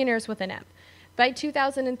that's millionaires with an M. By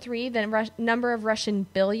 2003, the number of Russian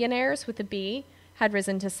billionaires with a B had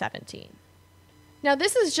risen to 17. Now,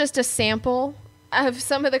 this is just a sample of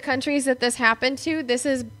some of the countries that this happened to. This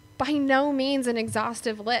is by no means an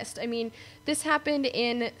exhaustive list. I mean, this happened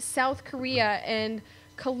in South Korea and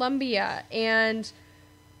Colombia and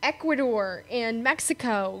Ecuador and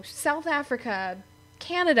Mexico, South Africa,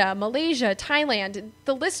 Canada, Malaysia, Thailand.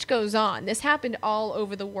 The list goes on. This happened all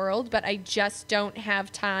over the world, but I just don't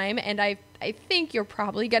have time. And I think you're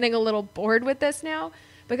probably getting a little bored with this now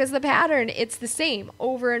because the pattern, it's the same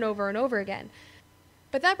over and over and over again.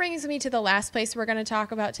 But that brings me to the last place we're going to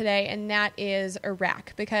talk about today, and that is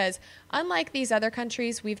Iraq. Because unlike these other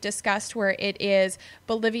countries we've discussed where it is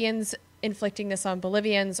Bolivians inflicting this on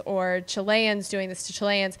Bolivians or Chileans doing this to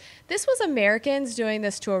Chileans, this was Americans doing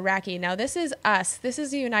this to Iraqi. Now, this is us. This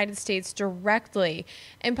is the United States directly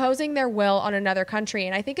imposing their will on another country.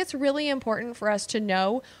 And I think it's really important for us to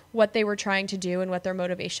know what they were trying to do and what their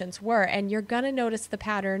motivations were. And you're going to notice the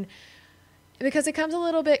pattern because it comes a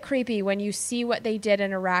little bit creepy when you see what they did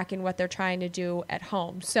in Iraq and what they're trying to do at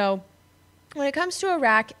home. So when it comes to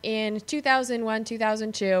Iraq in 2001,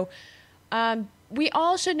 2002, we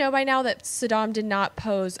all should know by now that Saddam did not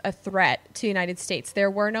pose a threat to the United States.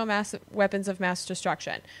 There were no weapons of mass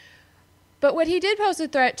destruction. But what he did pose a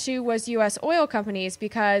threat to was U.S. oil companies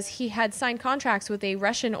because he had signed contracts with a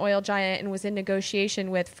Russian oil giant and was in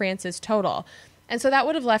negotiation with France's Total. And so that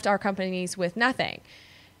would have left our companies with nothing.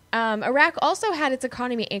 Iraq also had its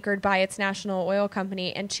economy anchored by its national oil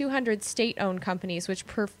company and 200 state-owned companies, which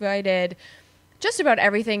provided just about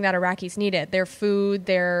everything that Iraqis needed. Their food,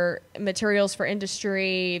 their materials for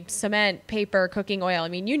industry, cement, paper, cooking oil. I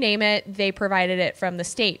mean, you name it, they provided it from the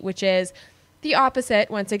state, which is the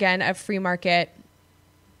opposite, once again, of free market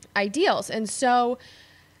ideals. And so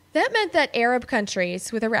that meant that Arab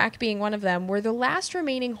countries, with Iraq being one of them, were the last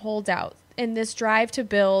remaining holdouts in this drive to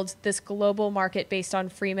build this global market based on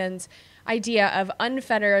Freeman's idea of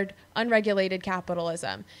unfettered, unregulated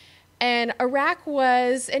capitalism. And Iraq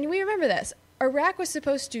was, and we remember this, Iraq was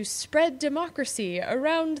supposed to spread democracy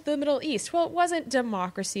around the Middle East. Well, it wasn't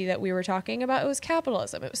democracy that we were talking about. It was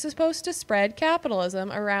capitalism. It was supposed to spread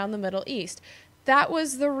capitalism around the Middle East. That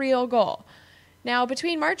was the real goal. Now,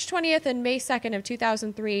 between March 20th and May 2nd of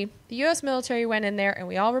 2003, the U.S. military went in there, and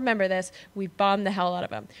we all remember this. We bombed the hell out of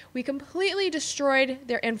them. We completely destroyed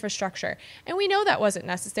their infrastructure. And we know that wasn't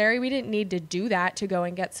necessary. We didn't need to do that to go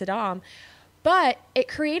and get Saddam. But it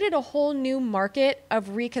created a whole new market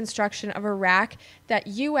of reconstruction of Iraq that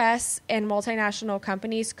U.S. and multinational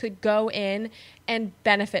companies could go in and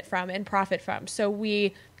benefit from and profit from. So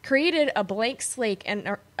we created a blank slate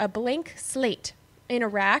in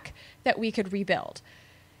Iraq that we could rebuild.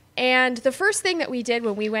 And the first thing that we did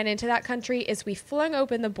when we went into that country is we flung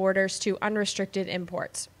open the borders to unrestricted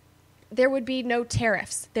imports. There would be no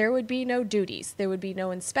tariffs, there would be no duties, there would be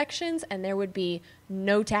no inspections, and there would be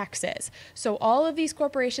no taxes. So all of these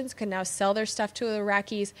corporations could now sell their stuff to the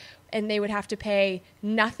Iraqis, and they would have to pay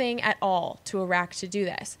nothing at all to Iraq to do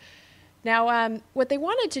this. Now, what they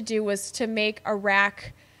wanted to do was to make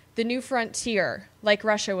Iraq the new frontier like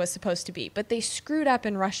Russia was supposed to be. But they screwed up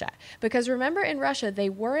in Russia. Because remember, in Russia, they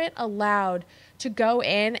weren't allowed to go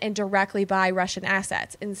in and directly buy Russian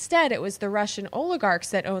assets. Instead, it was the Russian oligarchs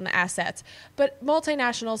that owned the assets. But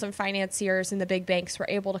multinationals and financiers and the big banks were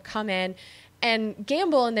able to come in and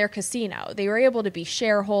gamble in their casino. They were able to be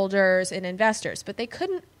shareholders and investors, but they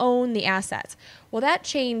couldn't own the assets. Well, that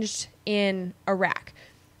changed in Iraq.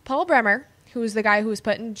 Paul Bremer, who was the guy who was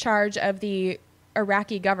put in charge of the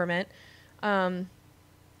Iraqi government,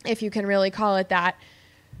 if you can really call it that,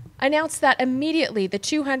 announced that immediately the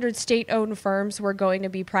 200 state-owned firms were going to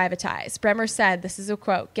be privatized. Bremer said, this is a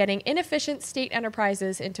quote, "Getting inefficient state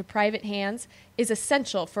enterprises into private hands is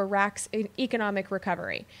essential for Iraq's economic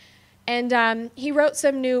recovery." And he wrote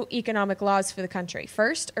some new economic laws for the country.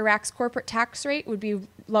 First, Iraq's corporate tax rate would be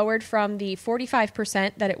lowered from the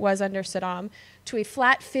 45% that it was under Saddam to a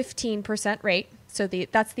flat 15% rate. So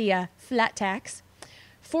that's the flat tax.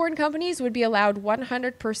 Foreign companies would be allowed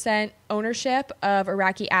 100% ownership of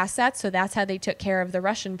Iraqi assets, so that's how they took care of the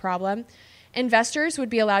Russian problem. Investors would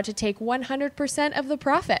be allowed to take 100% of the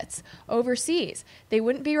profits overseas. They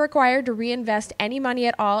wouldn't be required to reinvest any money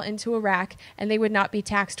at all into Iraq, and they would not be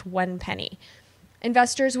taxed one penny.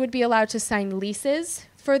 Investors would be allowed to sign leases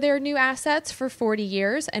for their new assets for 40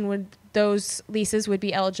 years, and those leases would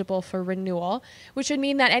be eligible for renewal, which would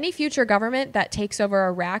mean that any future government that takes over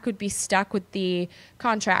Iraq would be stuck with the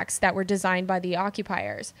contracts that were designed by the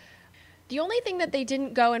occupiers. The only thing that they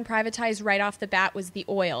didn't go and privatize right off the bat was the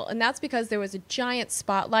oil, and that's because there was a giant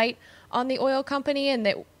spotlight on the oil company, and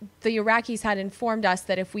that the Iraqis had informed us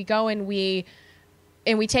that if we go and we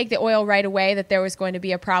take the oil right away, that there was going to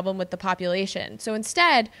be a problem with the population. So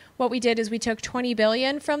instead, what we did is we took $20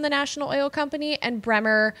 billion from the National Oil Company, and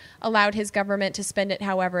Bremer allowed his government to spend it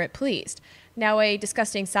however it pleased. Now, a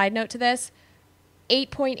disgusting side note to this,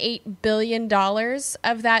 $8.8 billion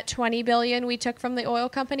of that $20 billion we took from the oil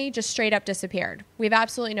company just straight up disappeared. We have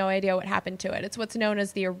absolutely no idea what happened to it. It's what's known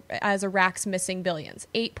as Iraq's missing billions.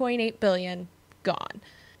 $8.8 billion gone.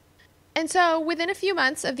 And so within a few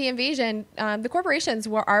months of the invasion, the corporations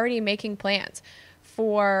were already making plans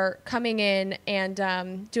for coming in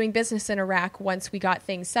and doing business in Iraq once we got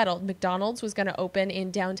things settled. McDonald's was going to open in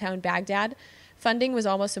downtown Baghdad. Funding was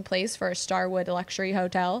almost in place for a Starwood luxury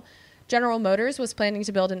hotel. General Motors was planning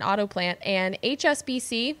to build an auto plant, and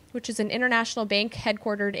HSBC, which is an international bank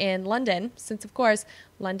headquartered in London, since, of course,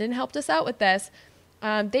 London helped us out with this,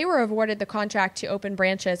 they were awarded the contract to open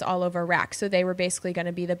branches all over Iraq. So they were basically going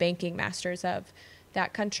to be the banking masters of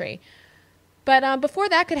that country. But before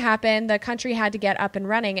that could happen, the country had to get up and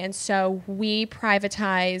running. And so we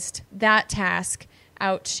privatized that task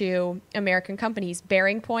out to American companies.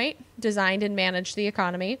 Bearing Point designed and managed the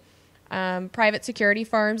economy. Private security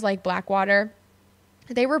firms like Blackwater,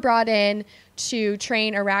 they were brought in to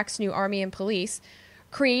train Iraq's new army and police.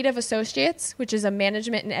 Creative Associates, which is a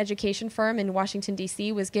management and education firm in Washington,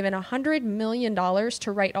 D.C., was given $100 million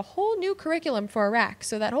to write a whole new curriculum for Iraq.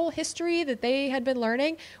 So that whole history that they had been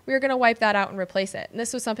learning, we were going to wipe that out and replace it. And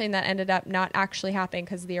this was something that ended up not actually happening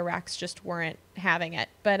because the Iraqs just weren't having it.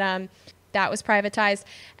 But that was privatized.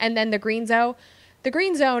 And then the Green Zone. The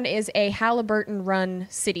Green Zone is a Halliburton-run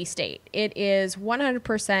city-state. It is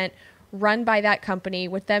 100% run by that company,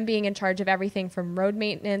 with them being in charge of everything from road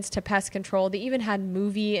maintenance to pest control. They even had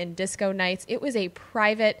movie and disco nights. It was a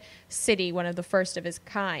private city, one of the first of its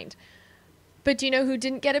kind. But do you know who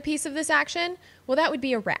didn't get a piece of this action? Well, that would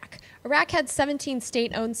be Iraq. Iraq had 17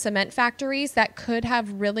 state-owned cement factories that could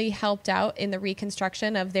have really helped out in the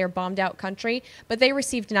reconstruction of their bombed-out country, but they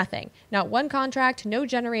received nothing. Not one contract, no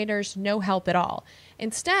generators, no help at all.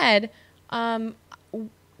 Instead,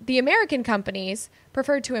 the American companies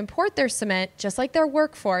preferred to import their cement, just like their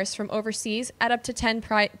workforce, from overseas at up to 10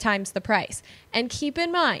 times the price. And keep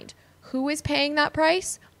in mind, who is paying that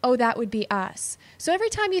price? Oh, that would be us. So every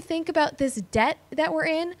time you think about this debt that we're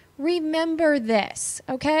in, remember this,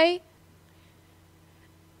 okay?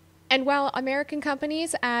 And while American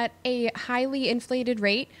companies at a highly inflated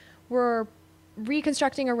rate were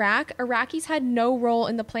reconstructing Iraq, Iraqis had no role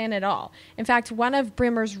in the plan at all. In fact, one of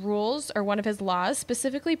Bremer's rules, or one of his laws,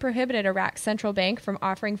 specifically prohibited Iraq's central bank from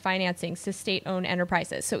offering financings to state-owned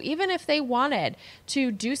enterprises. So even if they wanted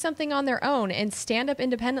to do something on their own and stand up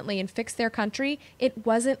independently and fix their country, it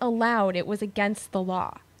wasn't allowed. It was against the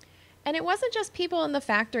law. And it wasn't just people in the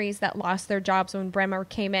factories that lost their jobs when Bremer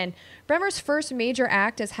came in. Bremer's first major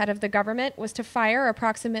act as head of the government was to fire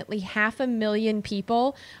approximately 500,000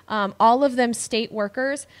 people, all of them state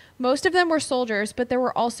workers. Most of them were soldiers, but there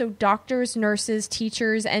were also doctors, nurses,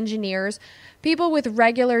 teachers, engineers, people with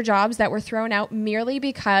regular jobs that were thrown out merely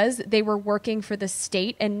because they were working for the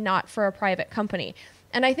state and not for a private company.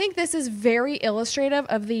 And I think this is very illustrative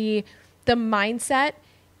of the mindset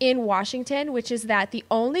in Washington, which is that the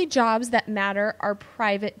only jobs that matter are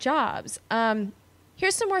private jobs.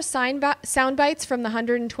 Here's some more sound bites from the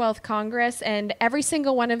 112th Congress, and every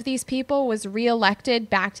single one of these people was reelected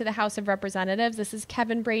back to the House of Representatives. This is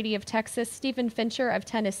Kevin Brady of Texas, Stephen Fincher of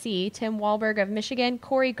Tennessee, Tim Walberg of Michigan,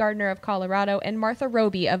 Cory Gardner of Colorado, and Martha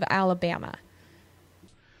Roby of Alabama.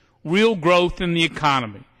 Real growth in the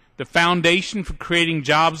economy, the foundation for creating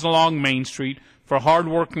jobs along Main Street for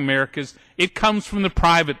hardworking Americans, it comes from the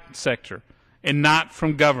private sector and not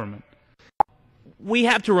from government. We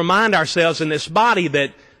have to remind ourselves in this body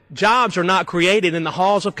that jobs are not created in the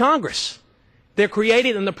halls of Congress. They're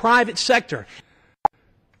created in the private sector.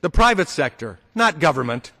 The private sector, not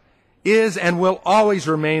government, is and will always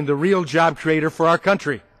remain the real job creator for our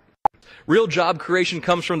country. Real job creation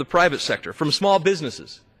comes from the private sector, from small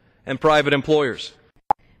businesses and private employers.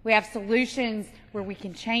 We have solutions where we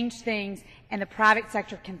can change things and the private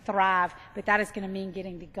sector can thrive, but that is going to mean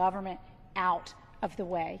getting the government out of the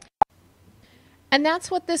way. And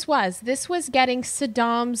that's what this was. This was getting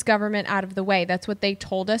Saddam's government out of the way. That's what they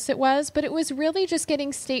told us it was. But it was really just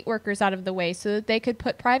getting state workers out of the way so that they could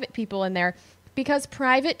put private people in there. Because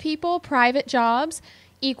private people, private jobs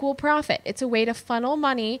equal profit. It's a way to funnel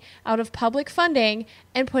money out of public funding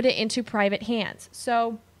and put it into private hands.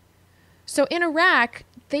 So in Iraq,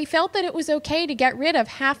 they felt that it was okay to get rid of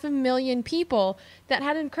 500,000 people that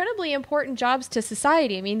had incredibly important jobs to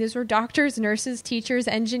society. I mean, these were doctors, nurses, teachers,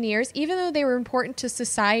 engineers. Even though they were important to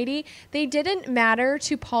society, they didn't matter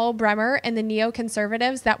to Paul Bremer and the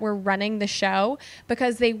neoconservatives that were running the show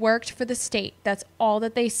because they worked for the state. That's all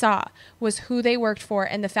that they saw was who they worked for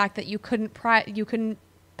and the fact that you couldn't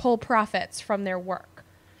pull profits from their work.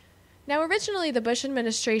 Now, originally, the Bush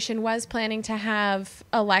administration was planning to have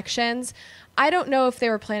elections. I don't know if they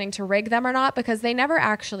were planning to rig them or not because they never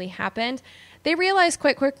actually happened. They realized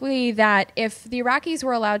quite quickly that if the Iraqis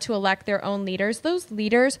were allowed to elect their own leaders, those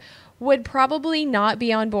leaders would probably not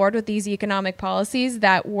be on board with these economic policies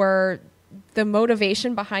that were the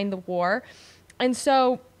motivation behind the war. And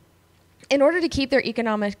so in order to keep their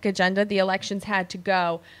economic agenda, the elections had to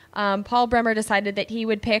go. Paul Bremer decided that he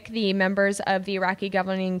would pick the members of the Iraqi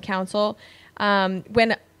Governing Council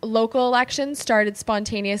when local elections started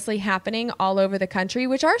spontaneously happening all over the country,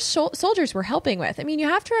 which our soldiers were helping with. I mean, you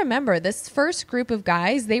have to remember, this first group of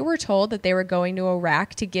guys, they were told that they were going to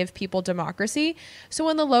Iraq to give people democracy. So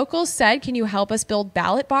when the locals said, can you help us build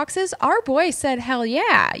ballot boxes? Our boys said, hell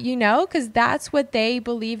yeah, because that's what they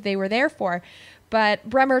believed they were there for. But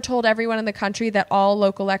Bremer told everyone in the country that all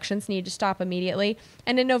local elections need to stop immediately.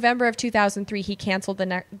 And in November of 2003, he canceled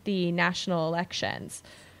the national elections.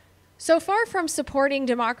 So far from supporting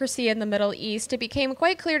democracy in the Middle East, it became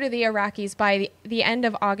quite clear to the Iraqis by the end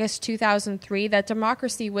of August 2003 that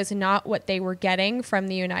democracy was not what they were getting from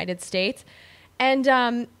the United States. And,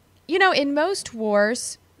 in most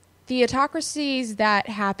wars, the autocracies that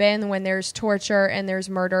happen when there's torture and there's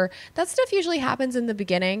murder, that stuff usually happens in the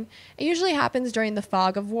beginning. It usually happens during the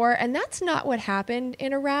fog of war, and that's not what happened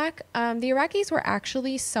in Iraq. The Iraqis were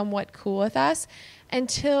actually somewhat cool with us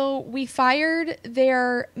until we fired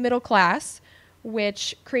their middle class,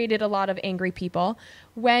 which created a lot of angry people.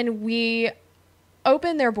 When we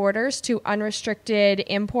opened their borders to unrestricted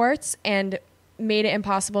imports and made it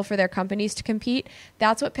impossible for their companies to compete,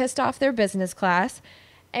 that's what pissed off their business class.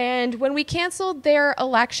 And when we canceled their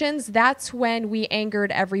elections, that's when we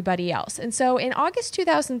angered everybody else. And so in August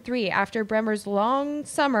 2003, after Bremer's long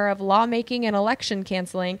summer of lawmaking and election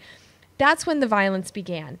canceling, that's when the violence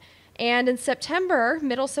began. And in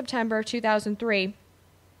middle September 2003,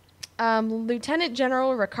 Lieutenant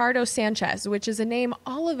General Ricardo Sanchez, which is a name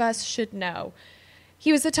all of us should know,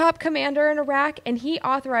 he was the top commander in Iraq, and he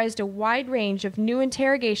authorized a wide range of new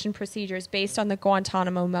interrogation procedures based on the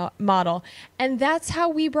Guantanamo model. And that's how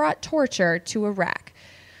we brought torture to Iraq.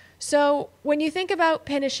 So when you think about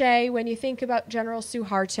Pinochet, when you think about General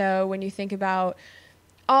Suharto, when you think about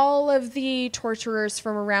all of the torturers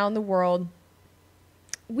from around the world,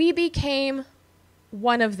 we became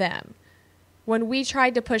one of them when we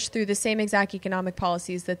tried to push through the same exact economic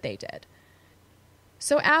policies that they did.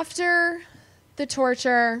 So after the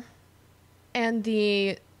torture and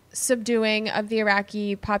the subduing of the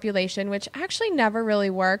Iraqi population, which actually never really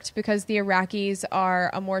worked because the Iraqis are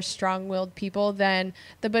a more strong-willed people than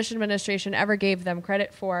the Bush administration ever gave them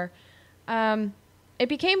credit for, it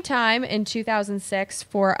became time in 2006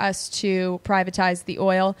 for us to privatize the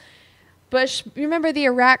oil. Bush, remember the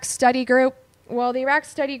Iraq Study Group? Well, the Iraq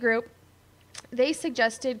Study Group, they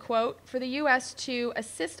suggested, quote, for the U.S. to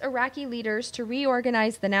assist Iraqi leaders to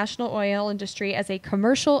reorganize the national oil industry as a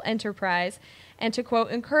commercial enterprise and to, quote,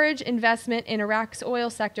 encourage investment in Iraq's oil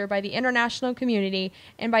sector by the international community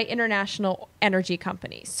and by international energy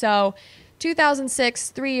companies. So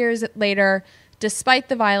 2006, 3 years later, despite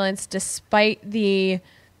the violence, despite the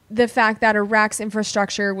fact that Iraq's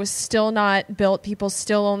infrastructure was still not built, people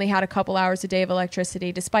still only had a couple hours a day of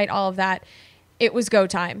electricity, despite all of that, it was go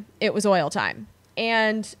time. It was oil time.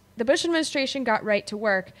 And the Bush administration got right to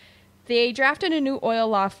work. They drafted a new oil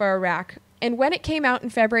law for Iraq. And when it came out in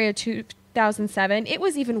February of 2007, it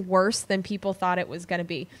was even worse than people thought it was going to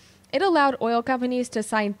be. It allowed oil companies to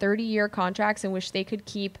sign 30-year contracts in which they could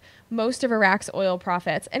keep most of Iraq's oil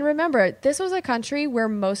profits. And remember, this was a country where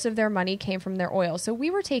most of their money came from their oil, so we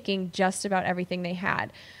were taking just about everything they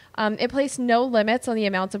had. It placed no limits on the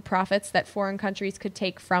amounts of profits that foreign countries could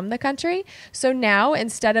take from the country. So now,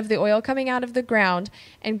 instead of the oil coming out of the ground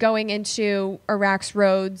and going into Iraq's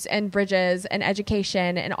roads and bridges and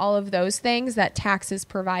education and all of those things that taxes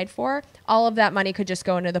provide for, all of that money could just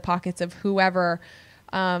go into the pockets of whoever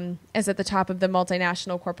is at the top of the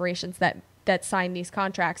multinational corporations that sign these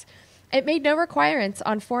contracts. It made no requirements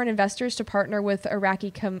on foreign investors to partner with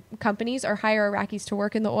Iraqi companies or hire Iraqis to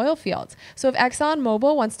work in the oil fields. So if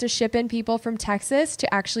ExxonMobil wants to ship in people from Texas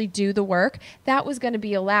to actually do the work, that was going to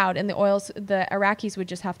be allowed, and the Iraqis would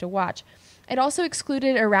just have to watch. It also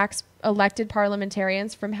excluded Iraq's elected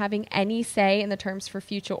parliamentarians from having any say in the terms for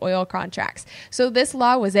future oil contracts. So this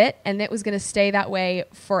law was it, and it was going to stay that way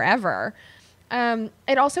forever.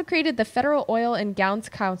 It also created the Federal Oil and Gas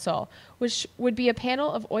Council, which would be a panel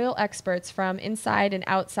of oil experts from inside and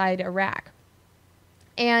outside Iraq.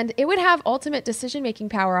 And it would have ultimate decision-making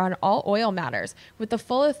power on all oil matters, with the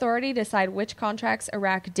full authority to decide which contracts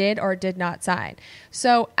Iraq did or did not sign.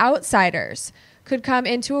 So outsiders could come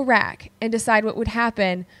into Iraq and decide what would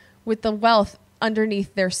happen with the wealth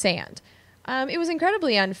underneath their sand. It was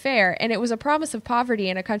incredibly unfair, and it was a promise of poverty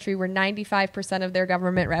in a country where 95% of their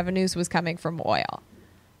government revenues was coming from oil.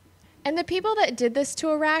 And the people that did this to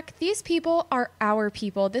Iraq, these people are our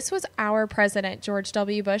people. This was our president, George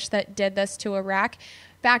W. Bush, that did this to Iraq.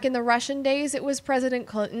 Back in the Russian days, it was President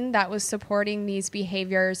Clinton that was supporting these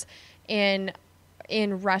behaviors in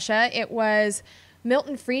Russia. It was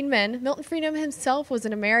Milton Friedman. Milton Friedman himself was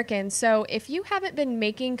an American. So if you haven't been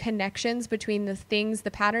making connections between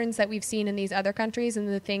the patterns that we've seen in these other countries and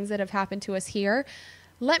the things that have happened to us here,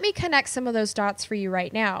 let me connect some of those dots for you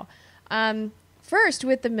right now. First,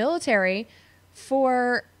 with the military,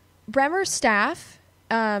 for Bremer's staff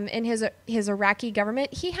in his Iraqi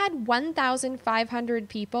government, he had 1,500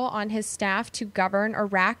 people on his staff to govern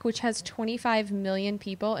Iraq, which has 25 million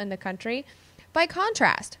people in the country. By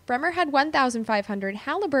contrast, Bremer had 1,500.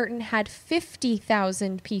 Halliburton had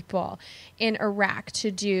 50,000 people in Iraq to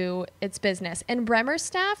do its business. And Bremer's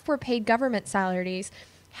staff were paid government salaries.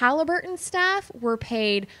 Halliburton's staff were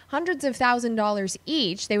paid hundreds of $1,000s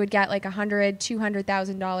each. They would get like $100,000,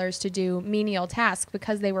 $200,000 to do menial tasks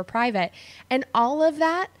because they were private. And all of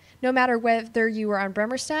that, no matter whether you were on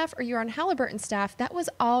Bremer's staff or you were on Halliburton's staff, that was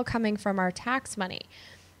all coming from our tax money.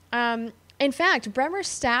 In fact, Bremer's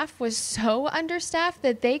staff was so understaffed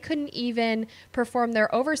that they couldn't even perform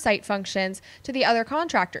their oversight functions to the other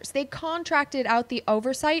contractors. They contracted out the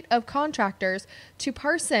oversight of contractors to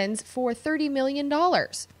Parsons for $30 million.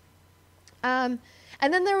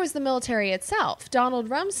 And then there was the military itself. Donald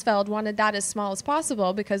Rumsfeld wanted that as small as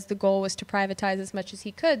possible because the goal was to privatize as much as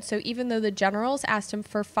he could. So even though the generals asked him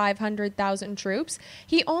for 500,000 troops,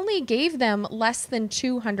 he only gave them less than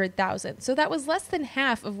 200,000. So that was less than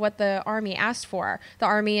half of what the Army asked for, the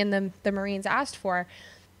Army and the Marines asked for.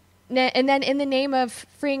 And then in the name of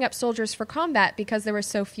freeing up soldiers for combat, because there were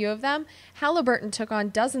so few of them, Halliburton took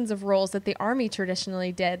on dozens of roles that the Army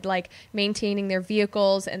traditionally did, like maintaining their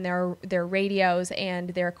vehicles and their radios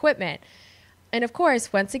and their equipment. And of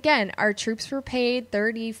course, once again, our troops were paid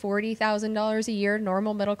 $30,000, $40,000 a year,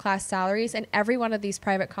 normal middle-class salaries, and every one of these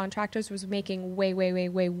private contractors was making way, way, way,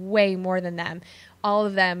 way, way more than them, all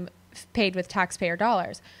of them paid with taxpayer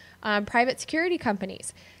dollars. Private security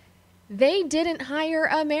companies. They didn't hire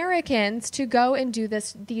Americans to go and do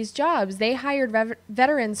these jobs. They hired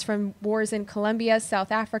veterans from wars in Colombia,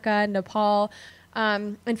 South Africa, Nepal.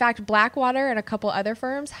 In fact, Blackwater and a couple other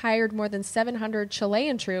firms hired more than 700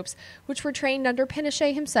 Chilean troops, which were trained under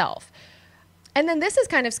Pinochet himself. And then this is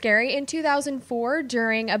kind of scary. In 2004,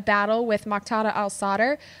 during a battle with Muqtada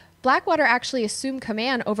al-Sadr, Blackwater actually assumed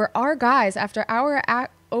command over our guys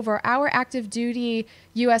over our active duty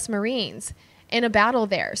U.S. Marines in a battle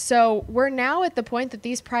there. So we're now at the point that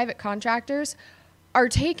these private contractors are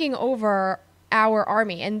taking over our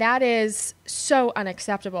army, and that is so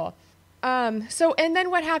unacceptable. And then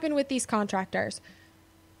what happened with these contractors?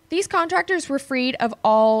 These contractors were freed of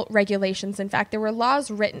all regulations. In fact, there were laws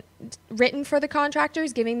written for the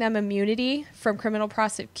contractors, giving them immunity from criminal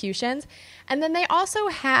prosecutions. And then they also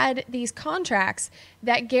had these contracts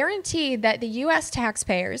that guaranteed that the U.S.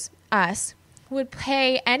 taxpayers, us, would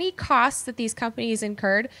pay any costs that these companies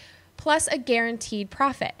incurred, plus a guaranteed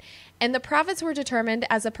profit. And the profits were determined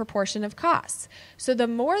as a proportion of costs. So the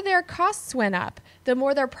more their costs went up, the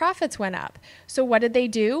more their profits went up. So what did they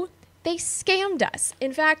do? They scammed us.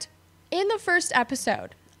 In fact, in the first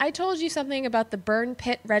episode, I told you something about the burn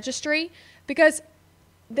pit registry, because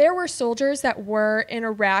there were soldiers that were in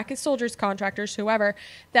Iraq, soldiers, contractors, whoever,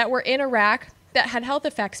 that were in Iraq that had health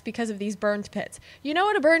effects because of these burned pits. You know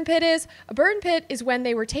what a burn pit is? A burn pit is when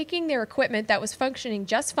they were taking their equipment that was functioning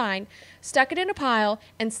just fine, stuck it in a pile,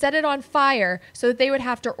 and set it on fire so that they would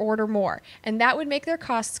have to order more. And that would make their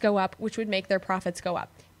costs go up, which would make their profits go up.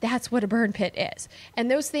 That's what a burn pit is. And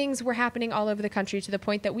those things were happening all over the country to the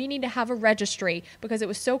point that we need to have a registry because it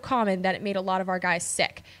was so common that it made a lot of our guys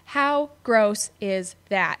sick. How gross is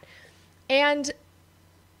that? And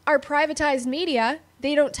our privatized media,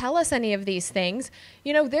 they don't tell us any of these things.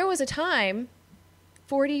 You know, there was a time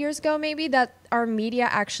 40 years ago maybe that our media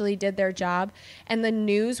actually did their job and the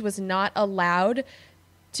news was not allowed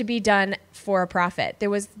to be done for a profit.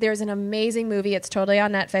 There's an amazing movie. It's totally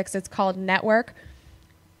on Netflix. It's called Network.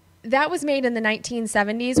 That was made in the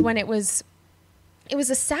 1970s when it was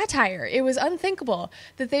a satire. It was unthinkable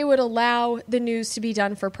that they would allow the news to be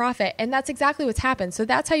done for profit. And that's exactly what's happened. So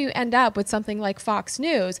that's how you end up with something like Fox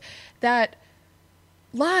News that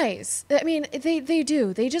lies. I mean, they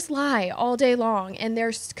do. They just lie all day long. And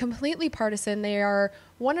they're completely partisan. They are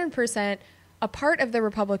 100% a part of the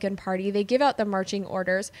Republican Party. They give out the marching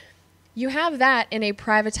orders. You have that in a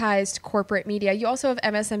privatized corporate media. You also have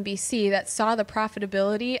MSNBC that saw the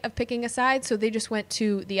profitability of picking a side, so they just went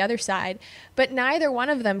to the other side. But neither one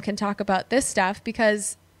of them can talk about this stuff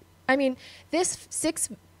because, I mean, this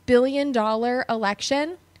 $6 billion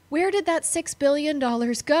election, where did that $6 billion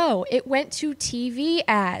go? It went to TV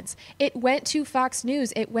ads. It went to Fox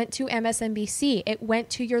News. It went to MSNBC. It went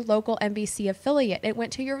to your local NBC affiliate. It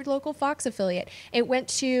went to your local Fox affiliate. It went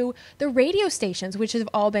to the radio stations, which have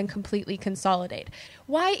all been completely consolidated.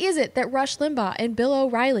 Why is it that Rush Limbaugh and Bill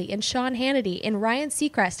O'Reilly and Sean Hannity and Ryan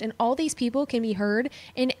Seacrest and all these people can be heard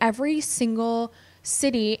in every single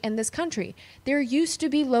city in this country? There used to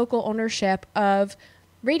be local ownership of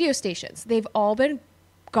radio stations. They've all been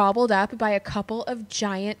gobbled up by a couple of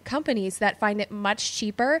giant companies that find it much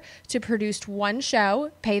cheaper to produce one show,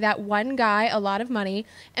 pay that one guy a lot of money,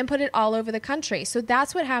 and put it all over the country. So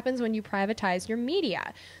that's what happens when you privatize your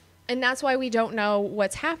media. And that's why we don't know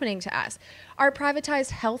what's happening to us. Our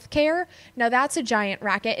privatized healthcare, now that's a giant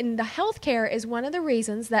racket. And the healthcare is one of the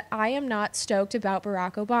reasons that I am not stoked about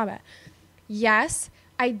Barack Obama. Yes,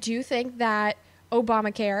 I do think that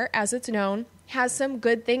Obamacare, as it's known, has some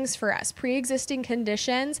good things for us. Pre-existing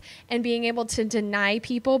conditions and being able to deny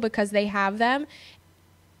people because they have them,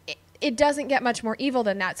 it doesn't get much more evil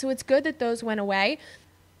than that. So it's good that those went away.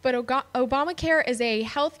 But Obamacare is a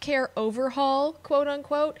healthcare overhaul, quote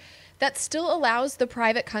unquote, that still allows the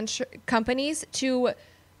private companies to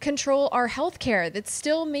control our health care. That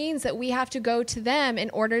still means that we have to go to them in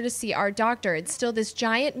order to see our doctor. It's still this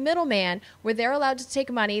giant middleman where they're allowed to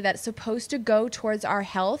take money that's supposed to go towards our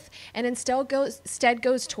health and instead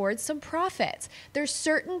goes towards some profits. There's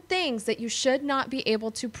certain things that you should not be able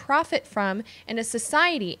to profit from in a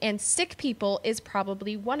society, and sick people is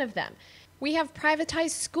probably one of them. We have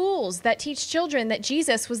privatized schools that teach children that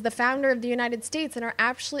Jesus was the founder of the United States and are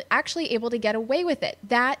actually able to get away with it.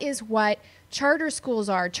 That is what charter schools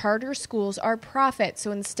are. Charter schools are profit.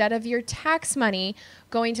 So instead of your tax money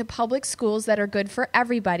going to public schools that are good for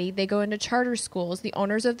everybody, they go into charter schools. The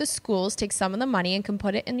owners of the schools take some of the money and can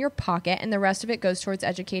put it in your pocket, and the rest of it goes towards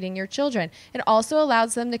educating your children. It also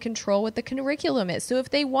allows them to control what the curriculum is. So if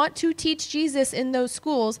they want to teach Jesus in those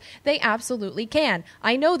schools, they absolutely can.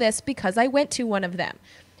 I know this because I went to one of them.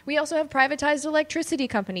 We also have privatized electricity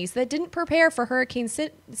companies that didn't prepare for Hurricane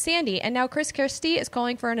Sandy, and now Chris Christie is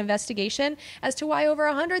calling for an investigation as to why over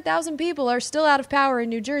 100,000 people are still out of power in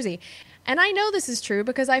New Jersey. And I know this is true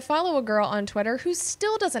because I follow a girl on Twitter who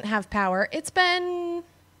still doesn't have power. It's been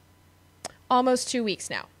almost 2 weeks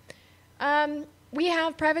now. We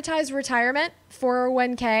have privatized retirement,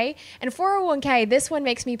 401k, and 401k, this one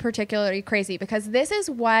makes me particularly crazy because this is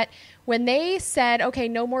what, when they said, okay,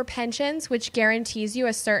 no more pensions, which guarantees you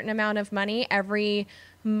a certain amount of money every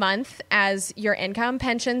month as your income.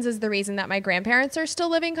 Pensions is the reason that my grandparents are still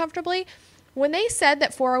living comfortably. When they said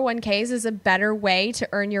that 401ks is a better way to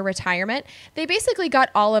earn your retirement, they basically got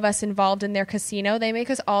all of us involved in their casino. They make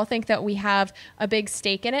us all think that we have a big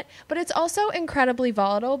stake in it, but it's also incredibly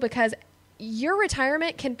volatile because your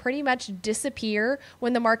retirement can pretty much disappear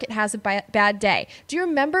when the market has a bad day. Do you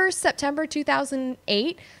remember September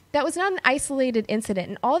 2008? That was not an isolated incident,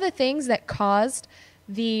 and all the things that caused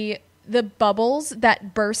the bubbles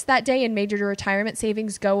that burst that day and made your retirement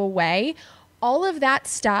savings go away, all of that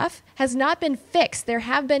stuff has not been fixed. There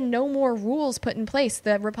have been no more rules put in place.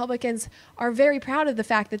 The Republicans are very proud of the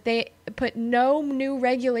fact that they put no new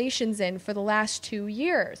regulations in for the last 2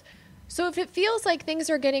 years. So if it feels like things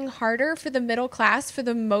are getting harder for the middle class, for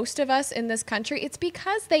the most of us in this country, it's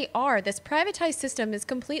because they are. This privatized system is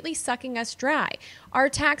completely sucking us dry. Our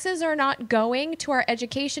taxes are not going to our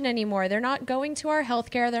education anymore. They're not going to our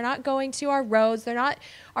healthcare. They're not going to our roads.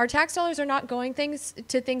 Our tax dollars are not going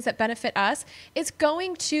to things that benefit us. It's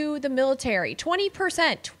going to the military.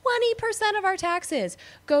 20% of our taxes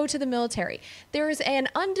go to the military. There is an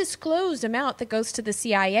undisclosed amount that goes to the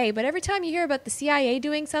CIA, but every time you hear about the CIA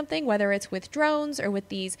doing something, whether it's with drones or with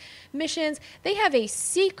these missions, they have a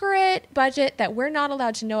secret budget that we're not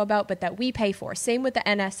allowed to know about, but that we pay for. Same with the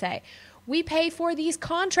NSA. We pay for these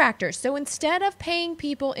contractors. So instead of paying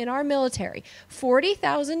people in our military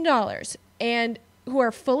 $40,000 and who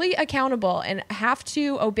are fully accountable and have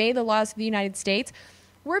to obey the laws of the United States,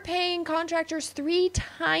 we're paying contractors 3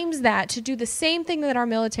 times that to do the same thing that our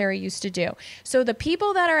military used to do. So the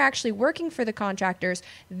people that are actually working for the contractors,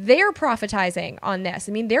 they're profitizing on this.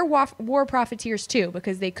 I mean, they're war profiteers too,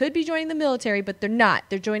 because they could be joining the military, but they're not.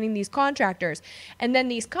 They're joining these contractors. And then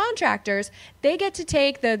these contractors, they get to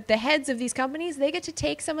take the heads of these companies, they get to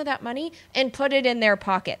take some of that money and put it in their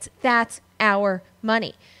pockets. That's our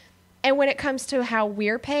money. And when it comes to how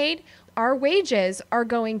we're paid, our wages are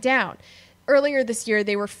going down. Earlier this year,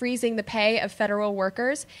 they were freezing the pay of federal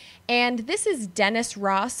workers. And this is Dennis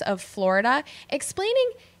Ross of Florida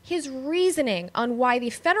explaining his reasoning on why the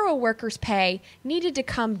federal workers' pay needed to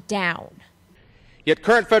come down. Yet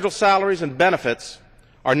current federal salaries and benefits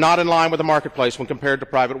are not in line with the marketplace when compared to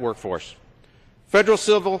private workforce. Federal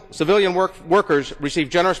civilian workers receive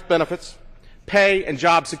generous benefits, pay, and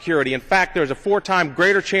job security. In fact, there is a 4-time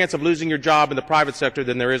greater chance of losing your job in the private sector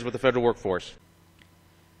than there is with the federal workforce.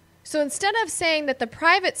 So instead of saying that the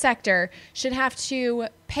private sector should have to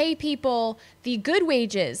pay people the good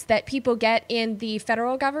wages that people get in the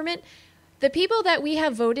federal government, the people that we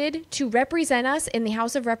have voted to represent us in the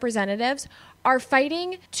House of Representatives are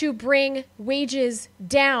fighting to bring wages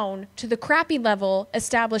down to the crappy level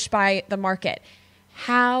established by the market.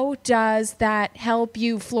 How does that help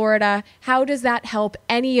you, Florida? How does that help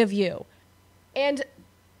any of you? And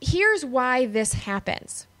here's why this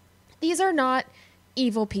happens. These are not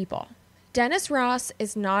evil people. Dennis Ross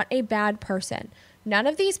is not a bad person. None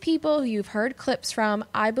of these people who you've heard clips from,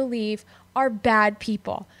 I believe, are bad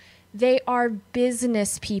people. They are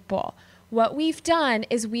business people. What we've done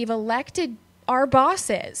is we've elected our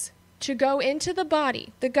bosses to go into the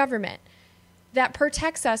body, the government, that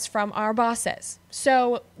protects us from our bosses.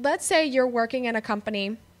 So let's say you're working in a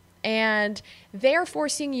company and they're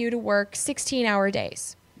forcing you to work 16-hour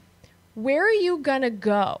days. Where are you going to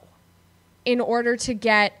go in order to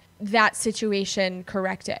get that situation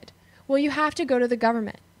corrected? Well, you have to go to the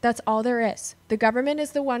government. That's all there is. The government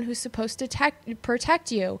is the one who's supposed to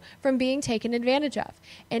protect you from being taken advantage of.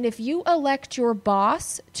 And if you elect your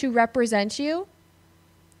boss to represent you,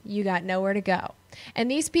 you got nowhere to go. And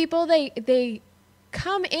these people, they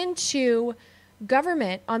come into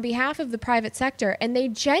government on behalf of the private sector, and they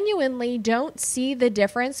genuinely don't see the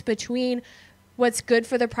difference between what's good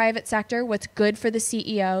for the private sector, what's good for the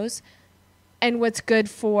CEOs, and what's good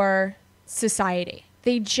for society.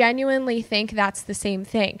 They genuinely think that's the same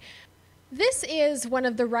thing. This is one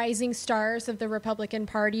of the rising stars of the Republican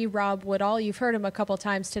Party, Rob Woodall. You've heard him a couple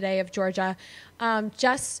times today, of Georgia.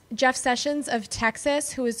 Jeff Sessions of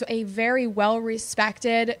Texas, who is a very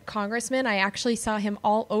well-respected congressman. I actually saw him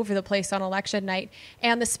all over the place on election night.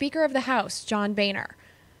 And the Speaker of the House, John Boehner.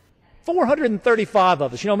 435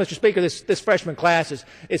 of us. You know, Mr. Speaker, this freshman class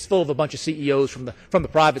is full of a bunch of CEOs from the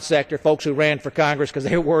private sector, folks who ran for Congress because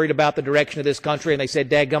they were worried about the direction of this country, and they said,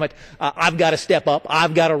 dadgummit, I've got to step up,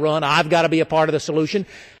 I've got to run, I've got to be a part of the solution.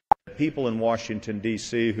 People in Washington,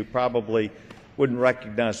 D.C., who probably wouldn't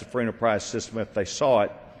recognize the free enterprise system if they saw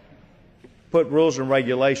it, put rules and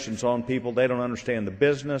regulations on people. They don't understand the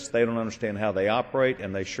business, they don't understand how they operate,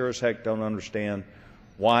 and they sure as heck don't understand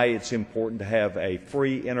why it's important to have a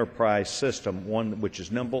free enterprise system, one which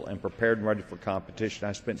is nimble and prepared and ready for competition.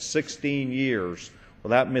 I spent 16 years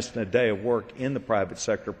without missing a day of work in the private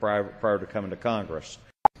sector prior to coming to Congress.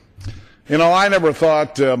 You know, I never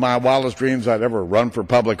thought my wildest dreams I'd ever run for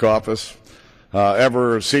public office,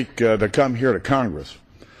 ever seek to come here to Congress.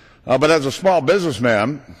 But as a small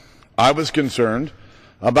businessman, I was concerned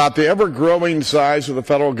about the ever-growing size of the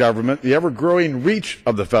federal government, the ever-growing reach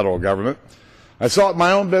of the federal government. I saw it in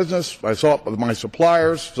my own business, I saw it with my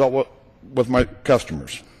suppliers, saw it with my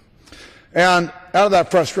customers. And out of that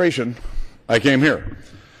frustration, I came here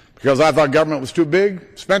because I thought government was too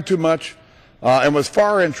big, spent too much, and was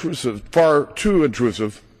far too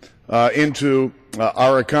intrusive into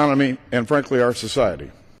our economy and, frankly, our society.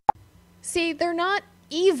 See, they're not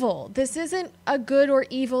evil. This isn't a good or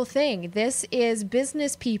evil thing. This is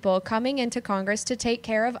business people coming into Congress to take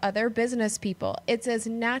care of other business people. It's as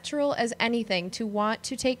natural as anything to want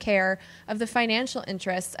to take care of the financial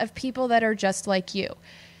interests of people that are just like you.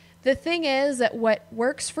 The thing is that what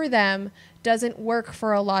works for them doesn't work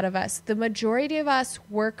for a lot of us. The majority of us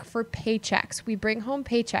work for paychecks. We bring home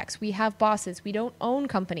paychecks. We have bosses. We don't own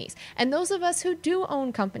companies. And those of us who do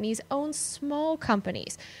own companies own small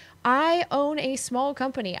companies. I own a small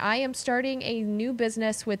company. I am starting a new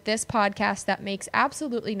business with this podcast that makes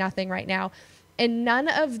absolutely nothing right now. And none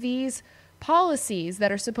of these policies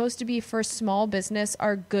that are supposed to be for small business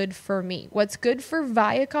are good for me. What's good for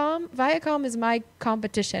Viacom is my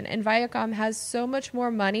competition, and Viacom has so much more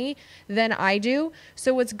money than I do.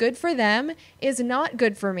 So what's good for them is not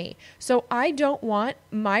good for me. So I don't want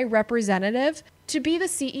my representative to be the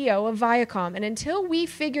CEO of Viacom. And until we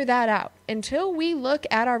figure that out, until we look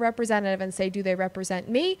at our representative and say, do they represent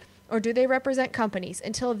me or do they represent companies?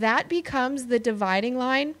 Until that becomes the dividing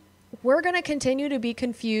line, we're going to continue to be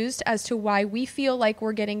confused as to why we feel like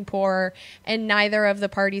we're getting poorer and neither of the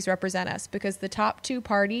parties represent us, because the top two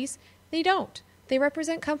parties, they don't. They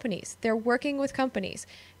represent companies. They're working with companies.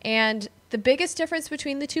 And the biggest difference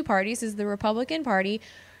between the two parties is the Republican Party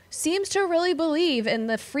seems to really believe in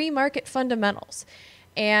the free market fundamentals.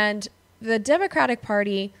 And the Democratic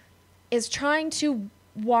Party is trying to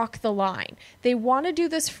walk the line. They want to do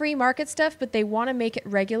this free market stuff, but they want to make it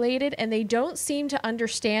regulated, and they don't seem to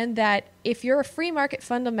understand that if you're a free market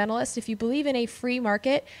fundamentalist, if you believe in a free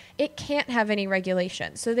market, it can't have any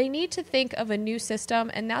regulation. So they need to think of a new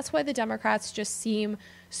system, and that's why the Democrats just seem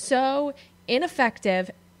so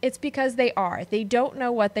ineffective. It's because they are. They don't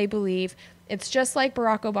know what they believe. It's just like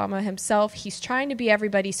Barack Obama himself. He's trying to be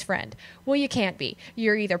everybody's friend. Well, you can't be.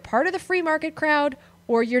 You're either part of the free market crowd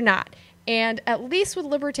or you're not. And at least with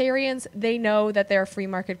libertarians, they know that they're a free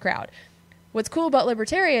market crowd. What's cool about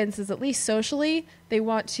libertarians is, at least socially, they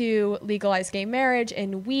want to legalize gay marriage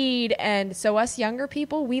and weed. And so us younger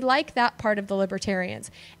people, we like that part of the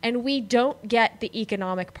libertarians. And we don't get the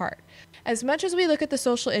economic part. As much as we look at the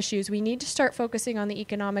social issues, we need to start focusing on the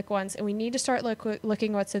economic ones. And we need to start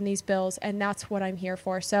looking what's in these bills. And that's what I'm here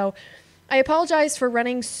for. So I apologize for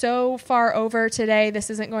running so far over today. This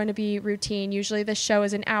isn't going to be routine. Usually this show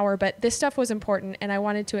is an hour, but this stuff was important, and I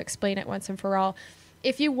wanted to explain it once and for all.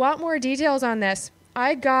 If you want more details on this,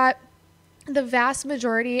 I got the vast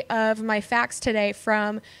majority of my facts today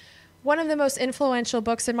from one of the most influential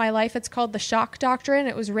books in my life. It's called The Shock Doctrine.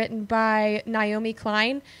 It was written by Naomi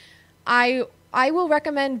Klein. I will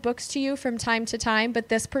recommend books to you from time to time, but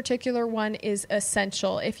this particular one is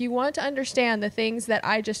essential. If you want to understand the things that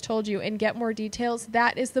I just told you and get more details,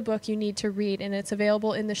 that is the book you need to read, and it's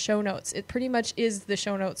available in the show notes. It pretty much is the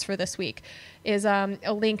show notes for this week, is a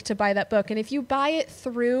link to buy that book. And if you buy it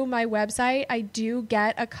through my website, I do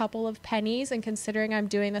get a couple of pennies, and considering I'm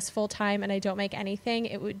doing this full time and I don't make anything,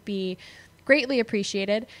 it would be greatly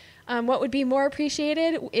appreciated. What would be more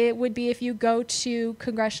appreciated, it would be if you go to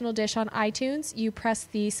Congressional Dish on iTunes, you press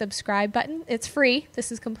the subscribe button. It's free. This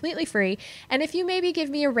is completely free. And if you maybe give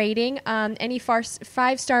me a rating, any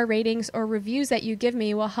 5-star ratings or reviews that you give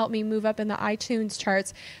me will help me move up in the iTunes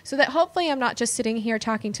charts, so that hopefully I'm not just sitting here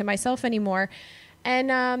talking to myself anymore.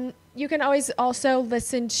 And you can always also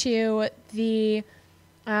listen to the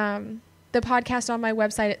podcast on my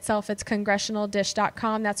website itself. It's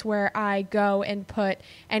congressionaldish.com. That's where I go and put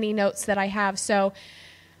any notes that I have. So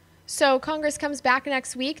Congress comes back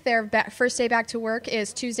next week. Their first day back to work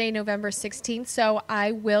is Tuesday, November 16th. So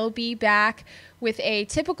I will be back with a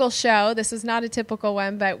typical show. This is not a typical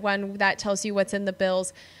one, but one that tells you what's in the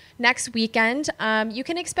bills next weekend. You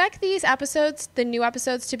can expect these episodes, the new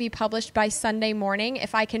episodes, to be published by Sunday morning.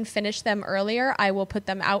 If I can finish them earlier, I will put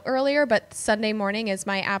them out earlier, but Sunday morning is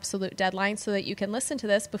my absolute deadline so that you can listen to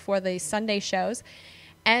this before the Sunday shows.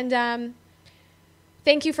 And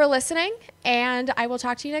thank you for listening, and I will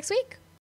talk to you next week.